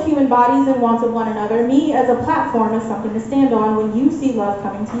 Full of human bodies and wants of one another, me as a platform is something to stand on when you see love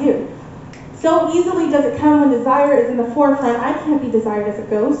coming to you. So easily does it come when desire is in the forefront. I can't be desired as a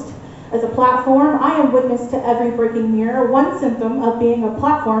ghost. As a platform, I am witness to every breaking mirror. One symptom of being a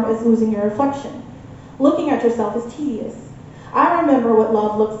platform is losing your reflection. Looking at yourself is tedious. I remember what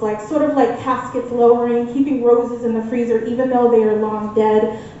love looks like, sort of like caskets lowering, keeping roses in the freezer even though they are long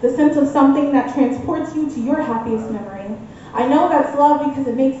dead, the sense of something that transports you to your happiest memory. I know that's love because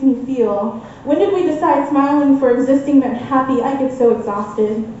it makes me feel. When did we decide smiling for existing meant happy? I get so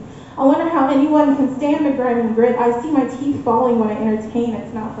exhausted. I wonder how anyone can stand the grime and grit. I see my teeth falling when I entertain.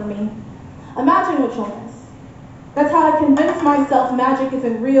 It's not for me. Imagine what you'll miss. That's how I convince myself magic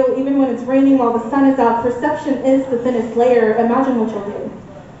isn't real, even when it's raining while the sun is out. Perception is the thinnest layer. Imagine what you'll do.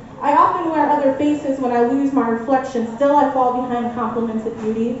 I often wear other faces when I lose my reflection. Still, I fall behind compliments of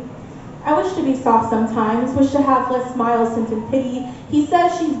beauty. I wish to be soft sometimes, wish to have less smiles, sense and pity. He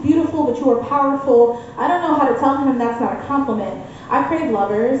says she's beautiful, but you are powerful. I don't know how to tell him that's not a compliment. I crave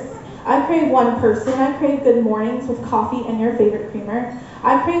lovers. I crave one person. I crave good mornings with coffee and your favorite creamer.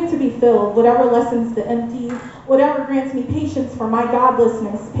 I crave to be filled, whatever lessens the empty, whatever grants me patience for my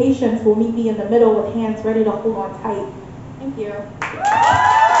godlessness. Patience will meet me in the middle with hands ready to hold on tight. Thank you.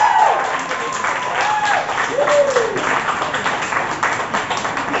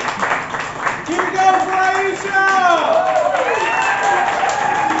 Here we go for Ayesha!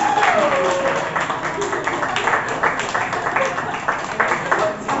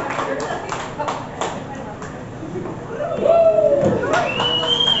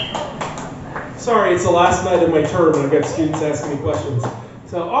 Sorry, it's the last night of my term and I've got students asking me questions.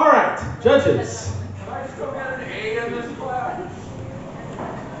 So, all right, judges. I still got an A in this class.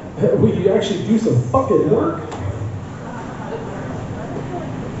 Will you actually do some fucking work?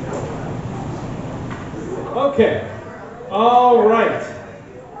 Okay. All right.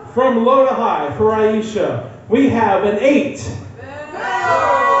 From low to high for Ayesha, we have an 8,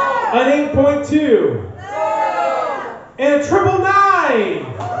 an 8.2, and a triple 9.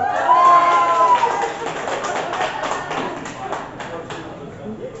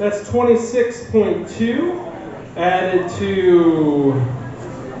 That's 26.2 added to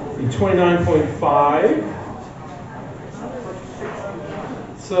the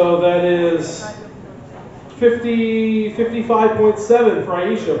 29.5. So that is 55.7 for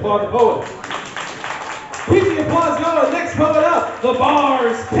Ayesha. Applaud the poet. Keep the applause going. Next poet up, the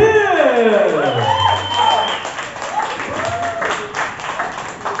Bars Kid.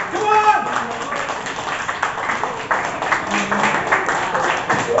 Come on.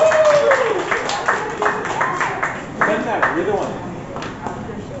 You're the one.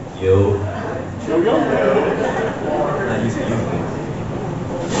 Yo. Yo, yo. Not used to using it.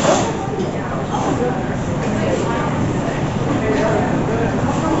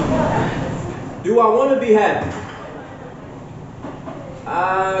 Do I want to be happy?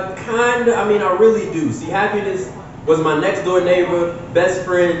 I really do. See, happiness was my next door neighbor, best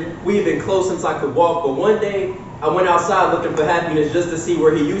friend. We've been close since I could walk, but one day I went outside looking for happiness just to see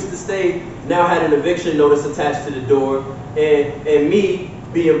where he used to stay. Now had an eviction notice attached to the door, and me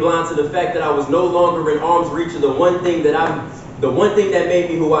being blind to the fact that I was no longer in arm's reach of the one thing that made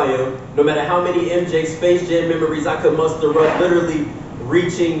me who I am. No matter how many MJ Space Jam memories I could muster up, literally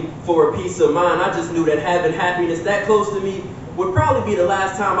reaching for a peace of mind, I just knew that having happiness that close to me would probably be the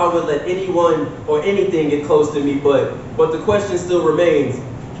last time I would let anyone or anything get close to me. But the question still remains,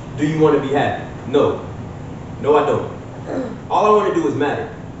 do you want to be happy? No. No, I don't. All I want to do is matter.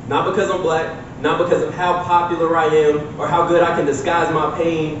 Not because I'm black, not because of how popular I am or how good I can disguise my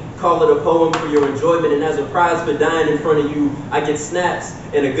pain, call it a poem for your enjoyment, and as a prize for dying in front of you, I get snaps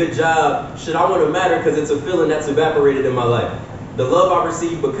and a good job. Shit, I want to matter because it's a feeling that's evaporated in my life. The love I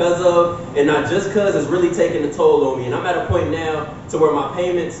receive because of, and not just because, is really taking a toll on me. And I'm at a point now to where my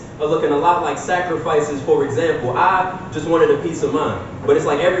payments are looking a lot like sacrifices. For example, I just wanted a peace of mind. But it's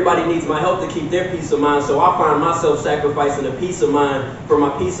like everybody needs my help to keep their peace of mind, so I find myself sacrificing a peace of mind for my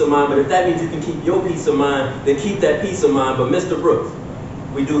peace of mind. But if that means you can keep your peace of mind, then keep that peace of mind. But Mr. Brooks,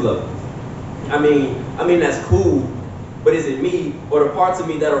 we do love you. I mean that's cool, but is it me or the parts of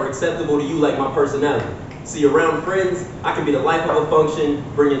me that are acceptable to you, like my personality? See, around friends, I can be the life of a function,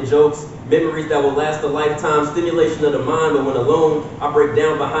 bringing jokes, memories that will last a lifetime, stimulation of the mind, but when alone, I break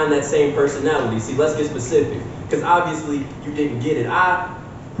down behind that same personality. See, let's get specific, because obviously you didn't get it. I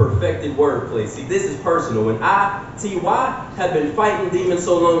perfected wordplay. See, this is personal. And I-T-Y have been fighting demons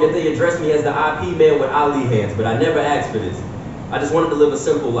so long that they address me as the IP man with Ali hands, but I never asked for this. I just wanted to live a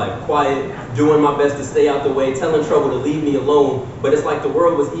simple life, quiet, doing my best to stay out the way, telling trouble to leave me alone. But it's like the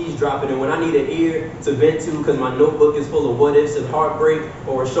world was eavesdropping, and when I need an ear to vent to because my notebook is full of what ifs and heartbreak,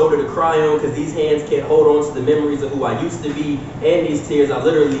 or a shoulder to cry on because these hands can't hold on to the memories of who I used to be, and these tears, I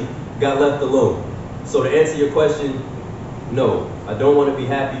literally got left alone. So to answer your question, no, I don't want to be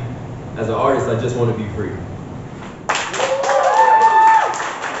happy. As an artist, I just want to be free.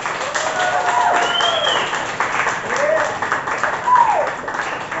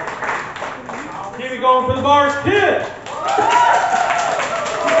 Going for the bars, kid.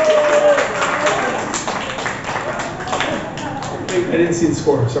 I didn't see the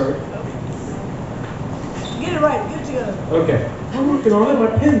score, sorry. Get it right, get it together. Okay. I'm working on it,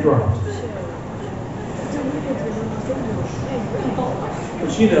 my pen dropped.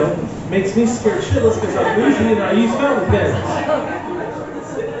 Which, you know, makes me scared shitless because I'm losing and I use fountain pens.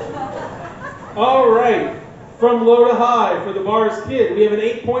 All right. From low to high for the bars, kid, we have an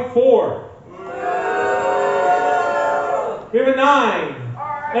 8.4. We have a 9,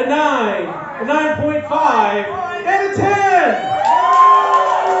 a 9, a 9.5, and a 10!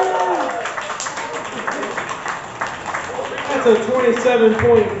 That's a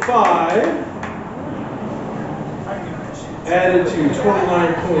 27.5. Added to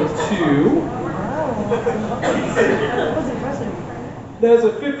 29.2. That's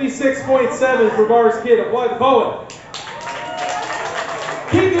a 56.7 for Bars Kid. Applaud the poet.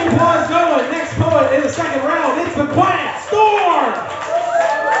 Keep the applause going. Next poet in the second round, it's the Quiet Storm!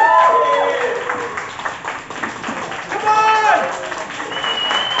 Come on!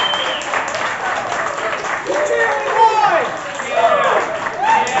 You're cheering wide!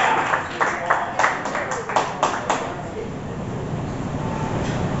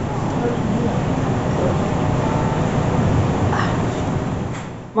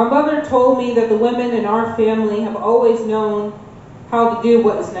 My mother told me that the women in our family have always known how to do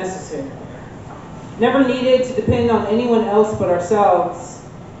what is necessary. Never needed to depend on anyone else but ourselves.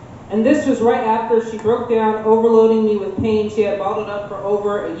 And this was right after she broke down, overloading me with pain she had bottled up for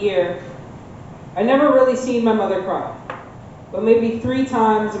over a year. I never really seen my mother cry, but maybe 3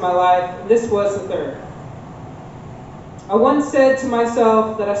 times in my life, and this was the 3rd. I once said to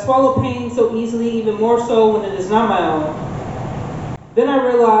myself that I swallow pain so easily, even more so when it is not my own. Then I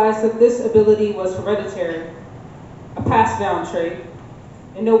realized that this ability was hereditary, a passed down trait.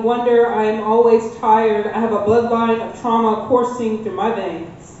 And no wonder I am always tired. I have a bloodline of trauma coursing through my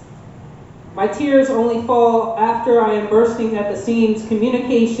veins. My tears only fall after I am bursting at the seams.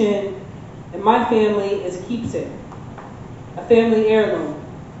 Communication in my family is a keepsake, a family heirloom.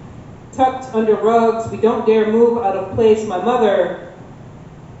 Tucked under rugs, we don't dare move out of place. My mother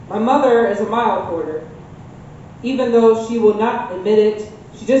is a mile porter. Even though she will not admit it,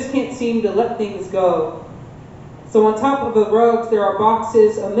 she just can't seem to let things go. So on top of the rugs, there are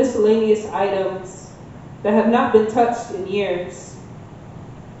boxes of miscellaneous items that have not been touched in years,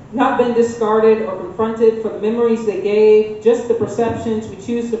 not been discarded or confronted for the memories they gave, just the perceptions we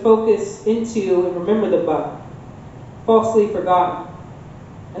choose to focus into and remember them by, falsely forgotten,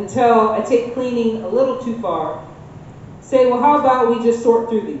 until I take cleaning a little too far say, well, how about we just sort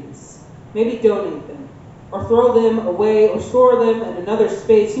through these? Maybe donate them, or throw them away, or store them in another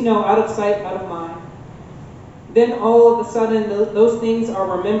space, out of sight, out of mind. Then all of a sudden, those things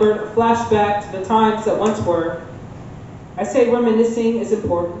are remembered, or flash back to the times that once were. I say reminiscing is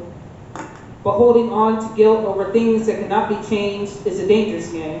important, but holding on to guilt over things that cannot be changed is a dangerous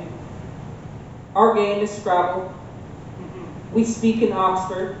game. Our game is Scrabble. We speak in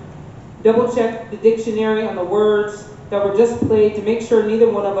Oxford. Double check the dictionary on the words that were just played to make sure neither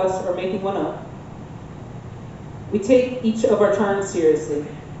one of us are making one up. We take each of our turns seriously.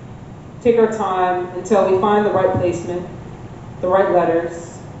 Take our time until we find the right placement, the right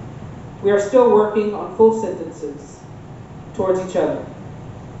letters. We are still working on full sentences towards each other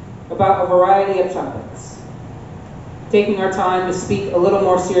about a variety of topics. Taking our time to speak a little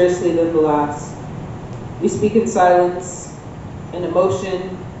more seriously than the last. We speak in silence, in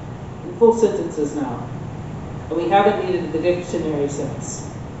emotion, in full sentences now. And we haven't needed the dictionary since.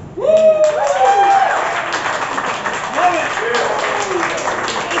 Keep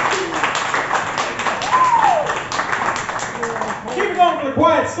it going for the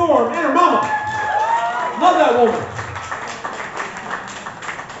Quiet Storm and her mama. Love that woman.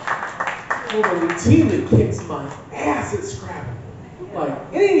 Woman routinely kicks my ass at Scrabble. Like,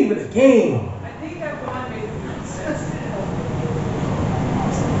 it ain't even a game. I think I won maybe.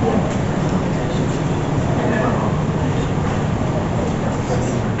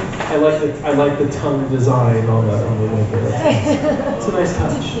 I like the tongue design on the way there. It's a nice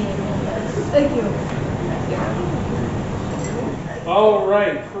touch. Thank you. All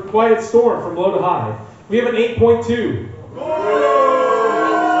right, for Quiet Storm from low to high, we have an 8.2.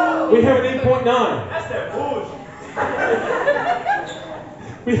 We have an 8.9. That's that bullshit.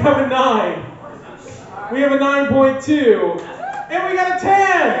 We have a 9. We have a 9.2. And we got a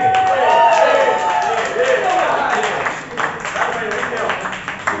 10.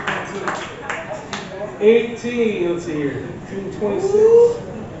 18, let's see here, 26.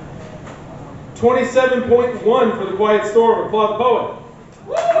 27.1 for the Quiet Storm. Applaud the poet.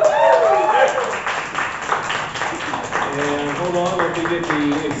 And hold on, let me get the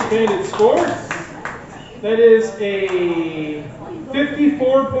expanded score. That is a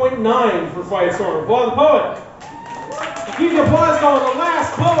 54.9 for Quiet Storm. Applaud the poet. And keep the applause going. The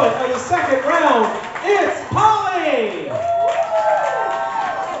last poet of the second round, it's Polly.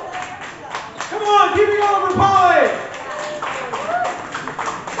 Come on, keep it going for Polly.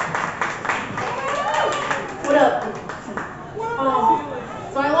 What up?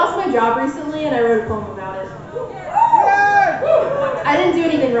 So I lost my job recently and I wrote a poem about it. I didn't do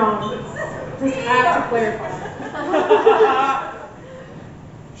anything wrong. Just have to clarify.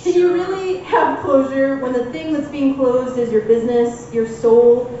 Can you really have closure when the thing that's being closed is your business, your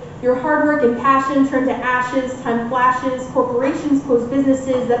soul, your hard work and passion turn to ashes, time flashes, corporations close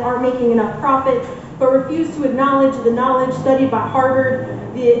businesses that aren't making enough profit, but refuse to acknowledge the knowledge studied by Harvard,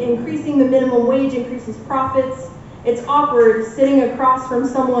 increasing the minimum wage increases profits. It's awkward sitting across from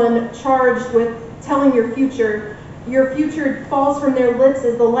someone charged with telling your future. Your future falls from their lips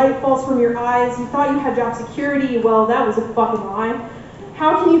as the light falls from your eyes. You thought you had job security, well, that was a fucking lie.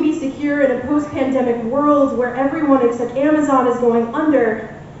 How can you be secure in a post-pandemic world where everyone except Amazon is going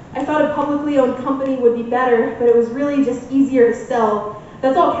under? I thought a publicly owned company would be better, but it was really just easier to sell.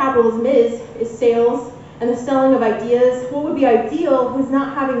 That's all capitalism is sales and the selling of ideas. What would be ideal was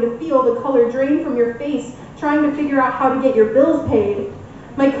not having to feel the color drain from your face, trying to figure out how to get your bills paid.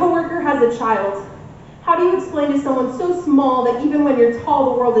 My coworker has a child. How do you explain to someone so small that even when you're tall,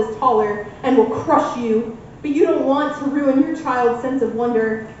 the world is taller and will crush you, but you don't want to ruin your child's sense of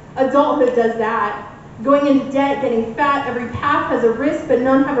wonder? Adulthood does that. Going into debt, getting fat, every path has a risk, but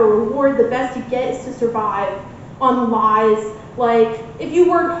none have a reward. The best you get is to survive on lies, like, if you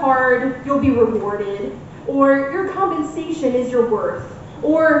work hard, you'll be rewarded, or your compensation is your worth,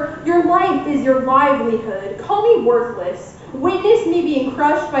 or your life is your livelihood. Call me worthless. Witness me being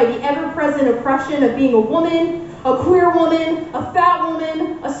crushed by the ever-present oppression of being a woman, a queer woman, a fat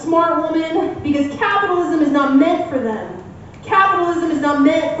woman, a smart woman, because capitalism is not meant for them. Capitalism is not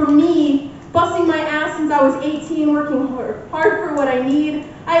meant for me, busting my ass since I was 18, working hard for what I need.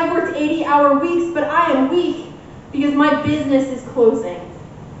 I have worked 80-hour weeks, but I am weak because my business is closing,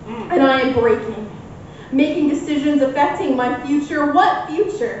 and I am breaking, making decisions affecting my future. What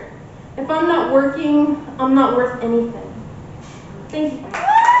future? If I'm not working, I'm not worth anything. Thank you.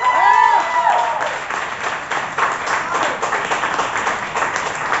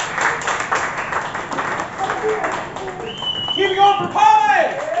 Keep it going for Polly!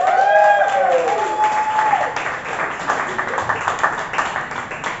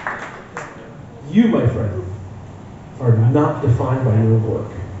 You, my friend, are not defined by your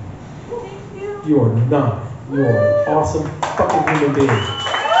work. You are not. You are an awesome fucking human being.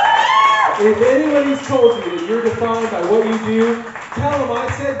 If anybody's told you that you're defined by what you do, tell them I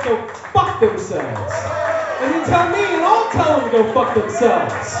said go fuck themselves. And then tell me and I'll tell them to go fuck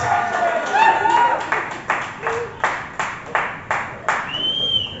themselves.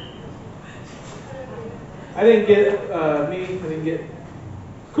 I didn't get me. I didn't get.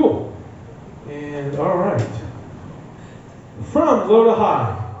 Cool. And all right. From low to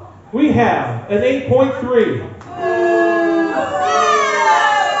high, we have an 8.3.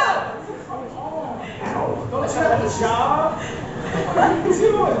 Don't you have a job?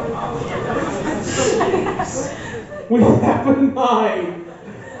 We have a 9.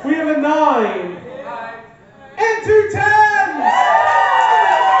 We have a 9. And 2 10s.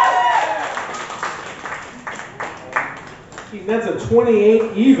 That's a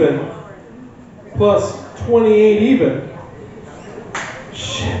 28 even plus 28 even.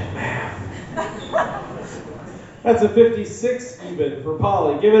 Shit, man. That's a 56 even for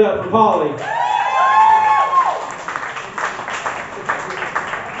Polly. Give it up for Polly.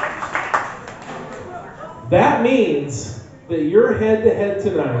 That means that you're head-to-head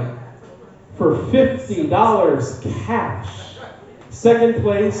tonight for $50 cash. Second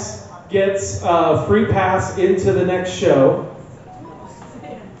place gets a free pass into the next show.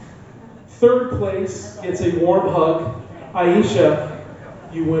 Third place gets a warm hug. Ayesha,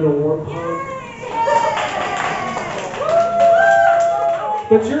 you win a warm hug.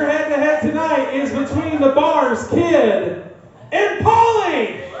 But your head-to-head tonight is between the Bars Kid and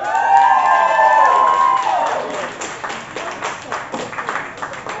Polly!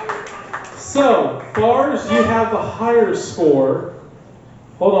 So, Bars, you have the higher score.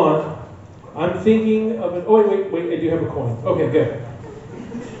 Hold on. I'm thinking of an... Oh, wait, I do have a coin. Okay, good.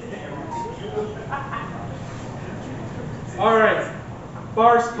 All right.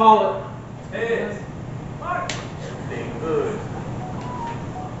 Bars, call it. Heads. Good.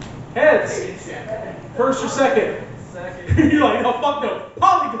 Heads. First or second? Second. You're like, oh, fuck no.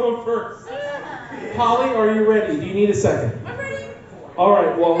 Polly going first. Polly, are you ready? Do you need a second? I'm ready. All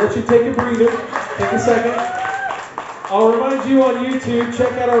right, well, I'll let you take a breather. Take a second. I'll remind you on YouTube,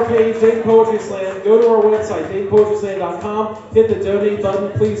 check out our page, Dayton Poetry Slam. Go to our website, DaytonPoetrySlam.com. Hit the donate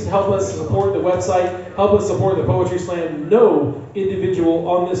button. Please help us support the website. Help us support the Poetry Slam. No individual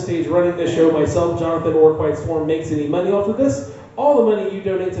on this stage running this show, myself, Johnathon, or Quiet Storm, makes any money off of this. All the money you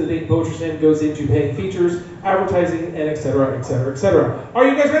donate to the Dayton Poetry Slam goes into paying features, advertising, and et cetera, et cetera, et cetera. Are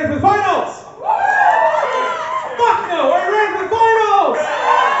you guys ready for the finals? Fuck no! Are you ready for the finals?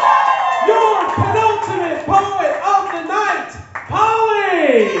 Your penultimate poet of the night,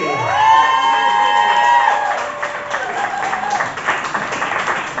 Polly!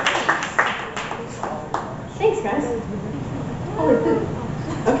 Thanks, guys. Holy poop.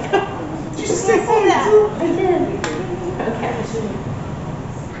 Okay. Did you just say that? I did. Okay.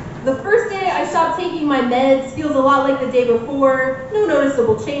 The first day I stopped taking my meds feels a lot like the day before. No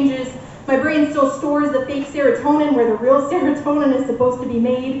noticeable changes. My brain still stores the fake serotonin where the real serotonin is supposed to be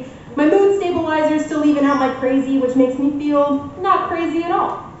made. My mood stabilizers still even out my crazy, which makes me feel not crazy at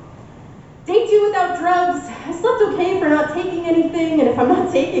all. Day 2 without drugs. I slept okay for not taking anything, and if I'm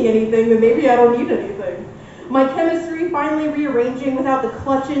not taking anything, then maybe I don't need anything. My chemistry finally rearranging without the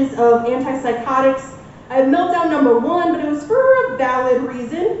clutches of antipsychotics. I had meltdown number 1, but it was for a valid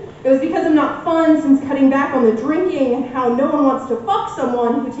reason. It was because I'm not fun since cutting back on the drinking and how no one wants to fuck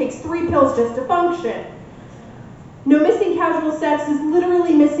someone who takes 3 pills just to function. No missing casual sex is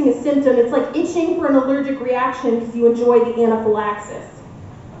literally missing a symptom. It's like itching for an allergic reaction because you enjoy the anaphylaxis.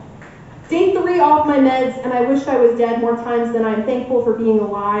 Day 3 off my meds, and I wished I was dead more times than I'm thankful for being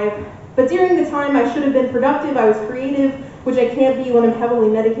alive. But during the time I should have been productive, I was creative, which I can't be when I'm heavily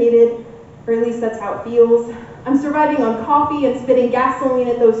medicated, or at least that's how it feels. I'm surviving on coffee and spitting gasoline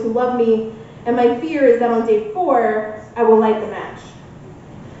at those who love me, and my fear is that on day 4, I will light the match.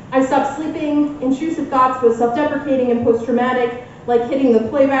 I stopped sleeping, intrusive thoughts, both self-deprecating and post-traumatic, like hitting the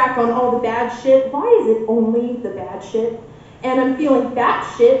playback on all the bad shit. Why is it only the bad shit? And I'm feeling fat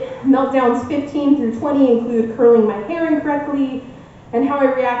shit. Meltdowns 15 through 20 include curling my hair incorrectly, and how I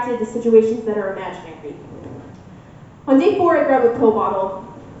reacted to situations that are imaginary. On day 4, I grab a pill bottle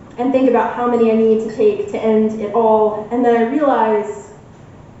and think about how many I need to take to end it all, and then I realize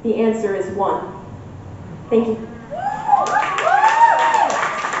the answer is 1. Thank you.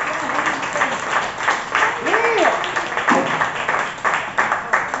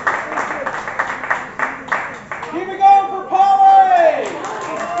 Keep it going for Polly!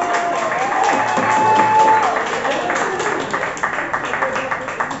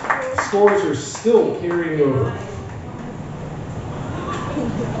 Scores are still carrying over.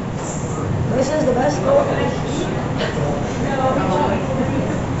 This is the best goal.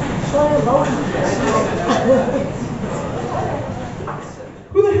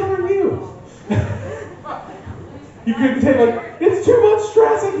 Who the hell are you? You couldn't say like, it's too much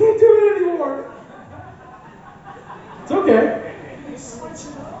stress, I can't do it anymore. It's okay.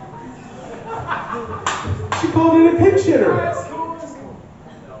 She called it a pig shitter.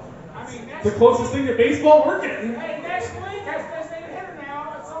 The closest thing to baseball we're getting. Hey, next week has designated hitter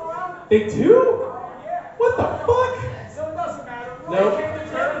now. It's all right. They do? What the fuck? So it doesn't matter. No.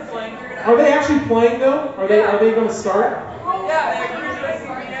 Are they actually playing though? Are they going to start? Yeah, they agreed to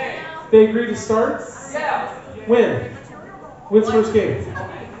the game. They agreed to start? Yeah. When? When's first game?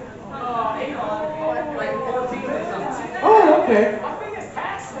 Like 14 or something. Oh, okay. I think it's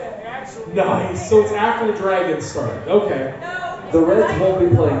tax day, actually. Nice. So it's after the Dragons start. Okay. The Reds won't be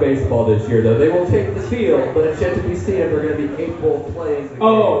playing baseball this year, though. They will take the field, but it's yet to be seen if they're going to be capable of playing the game.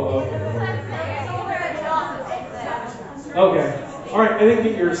 Oh, okay. Okay. All right, I didn't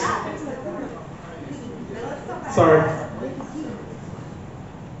get yours. Sorry.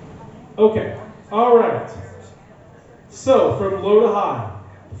 Okay. All right. So, from low to high,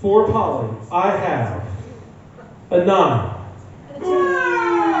 for Polly, I have a 9, a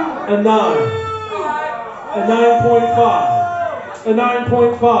 9, a 9.5, a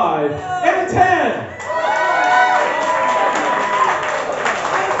 9.5, and a 10.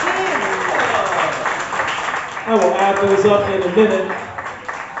 I will add those up in a minute.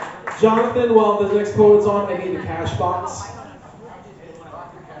 Jonathan, while the next poet's on, I need a cash box.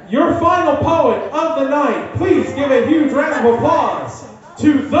 Your final poet of the night, please give a huge round of applause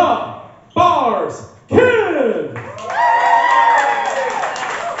to the Bars Kid!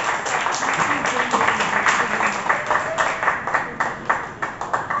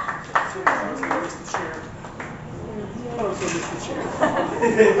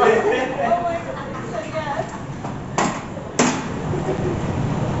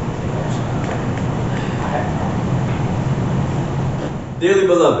 Dearly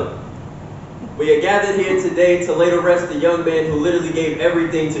beloved, we are gathered here today to lay to rest a young man who literally gave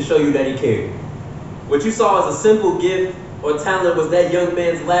everything to show you that he cared. What you saw as a simple gift or talent was that young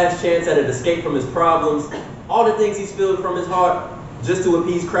man's last chance at an escape from his problems, all the things he spilled from his heart just to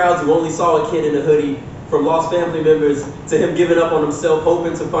appease crowds who only saw a kid in a hoodie, from lost family members to him giving up on himself,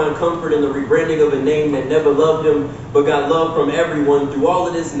 hoping to find comfort in the rebranding of a name that never loved him but got love from everyone. Through all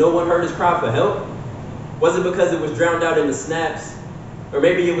of this, no one heard his cry for help? Was it because it was drowned out in the snaps? Or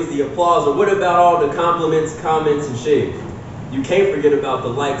maybe it was the applause, or what about all the compliments, comments, and shares? You can't forget about the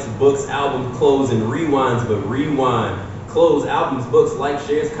likes, books, albums, clothes, and rewinds, but rewind. Clothes, albums, books, likes,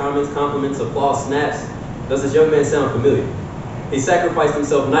 shares, comments, compliments, applause, snaps. Does this young man sound familiar? He sacrificed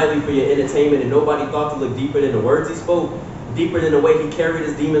himself nightly for your entertainment, and nobody thought to look deeper than the words he spoke, deeper than the way he carried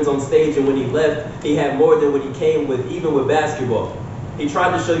his demons on stage, and when he left, he had more than what he came with, even with basketball. He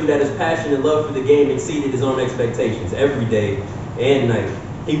tried to show you that his passion and love for the game exceeded his own expectations every day and night.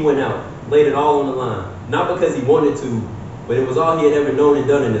 He went out, laid it all on the line, not because he wanted to, but it was all he had ever known and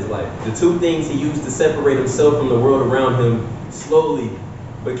done in his life. The two things he used to separate himself from the world around him slowly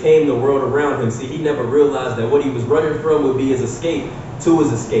became the world around him. See, he never realized that what he was running from would be his escape to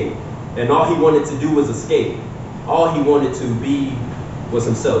his escape. And all he wanted to do was escape. All he wanted to be was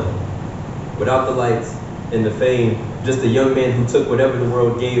himself. Without the lights and the fame, just a young man who took whatever the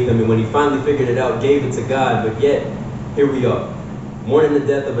world gave him, and when he finally figured it out, gave it to God. But yet, here we are, mourning the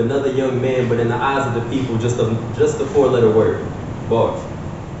death of another young man, but in the eyes of the people, just a four-letter word: bars.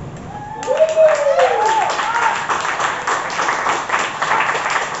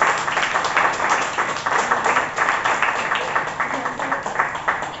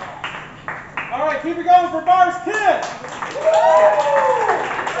 All right, keep it going for Bars Kid.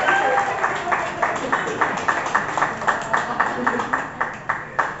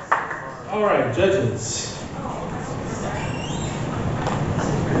 All right, judges.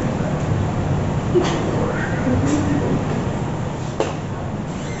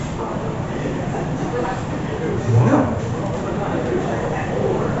 Wow.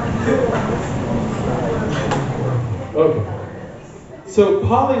 Okay. So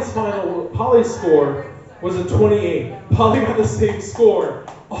Polly's score was a 28. Polly got the same score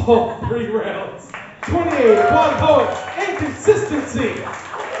all 3 rounds. 28. Applaud poet and consistency.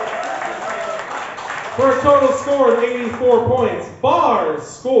 For a total score of 84 points. Bars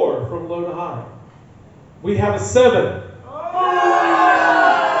score from low to high. We have a 7.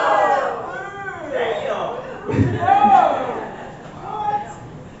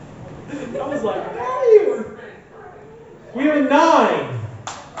 I was like, hey. We have a 9.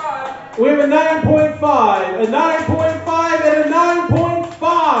 We have a 9.5, a 9.5, and a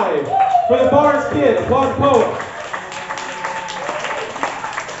 9.5. For the Bars Kid, applause poet.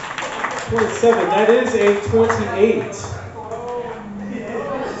 27, that is a 28.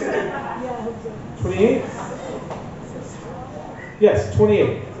 28? Yes,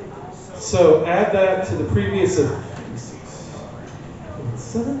 28. So add that to the previous of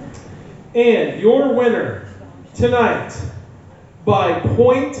 7. And your winner tonight by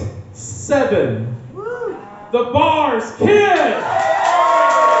 0.7, the Bars Kid!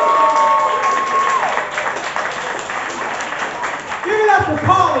 Give it up for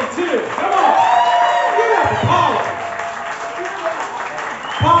Polly, too. Come on. Give it up for Polly.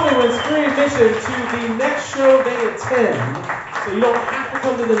 Polly wins free admission to the next show they attend. So you don't have to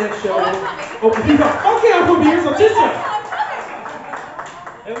come to the next show. Oh, you go. Okay, I'll put yours on this show.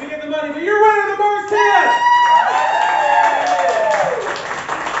 And we get the money, but you're winning the Bars Kid!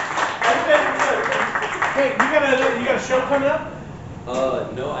 Hey, you got a show coming up?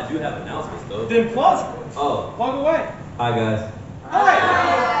 No, I do have announcements though. Then plug. Oh. Plug away. Hi guys.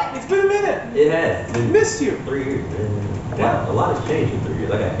 Hi. It's been a minute. It has. Missed you. 3 years, man. A lot has changed in 3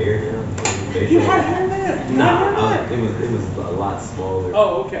 years. I got hair now. You had hair then. Nah, it was a lot smaller.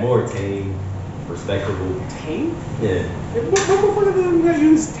 Oh, okay. More tame, respectable. Tame? Yeah. What the fuck are you guys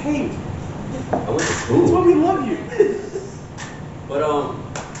use tame? I went to school. That's why we love you. But I'm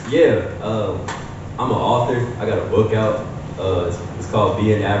an author. I got a book out. It's called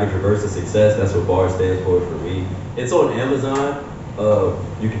Be an Average Reverse of Success. That's what BARS stands for me. It's on Amazon.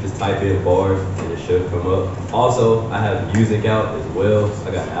 You can just type in BARS and it should come up. Also, I have music out as well.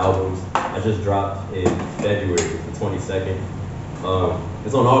 I got albums. I just dropped in February, the 22nd.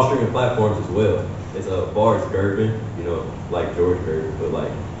 It's on all streaming platforms as well. It's a BARS Gervin, like George Gervin, but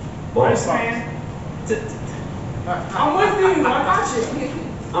like BARS. Man. I'm with you. I got you.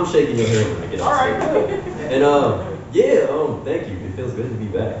 I'm shaking your hand when I get off stage. And thank you. It feels good to be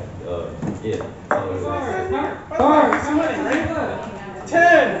back. Bars.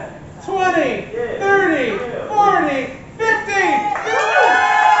 10, 20, 30, 40, 50.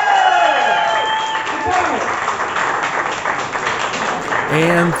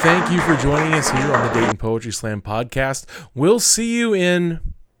 And thank you for joining us here on the Dayton Poetry Slam podcast. We'll see you in,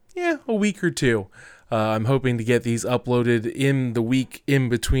 a week or two. I'm hoping to get these uploaded in the week in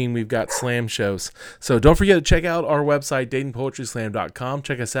between we've got slam shows. So don't forget to check out our website, DaytonPoetrySlam.com.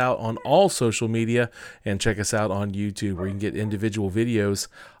 Check us out on all social media and check us out on YouTube where you can get individual videos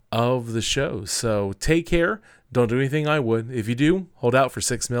of the shows. So take care. Don't do anything I would. If you do, hold out for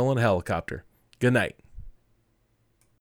 $6 million in a helicopter. Good night.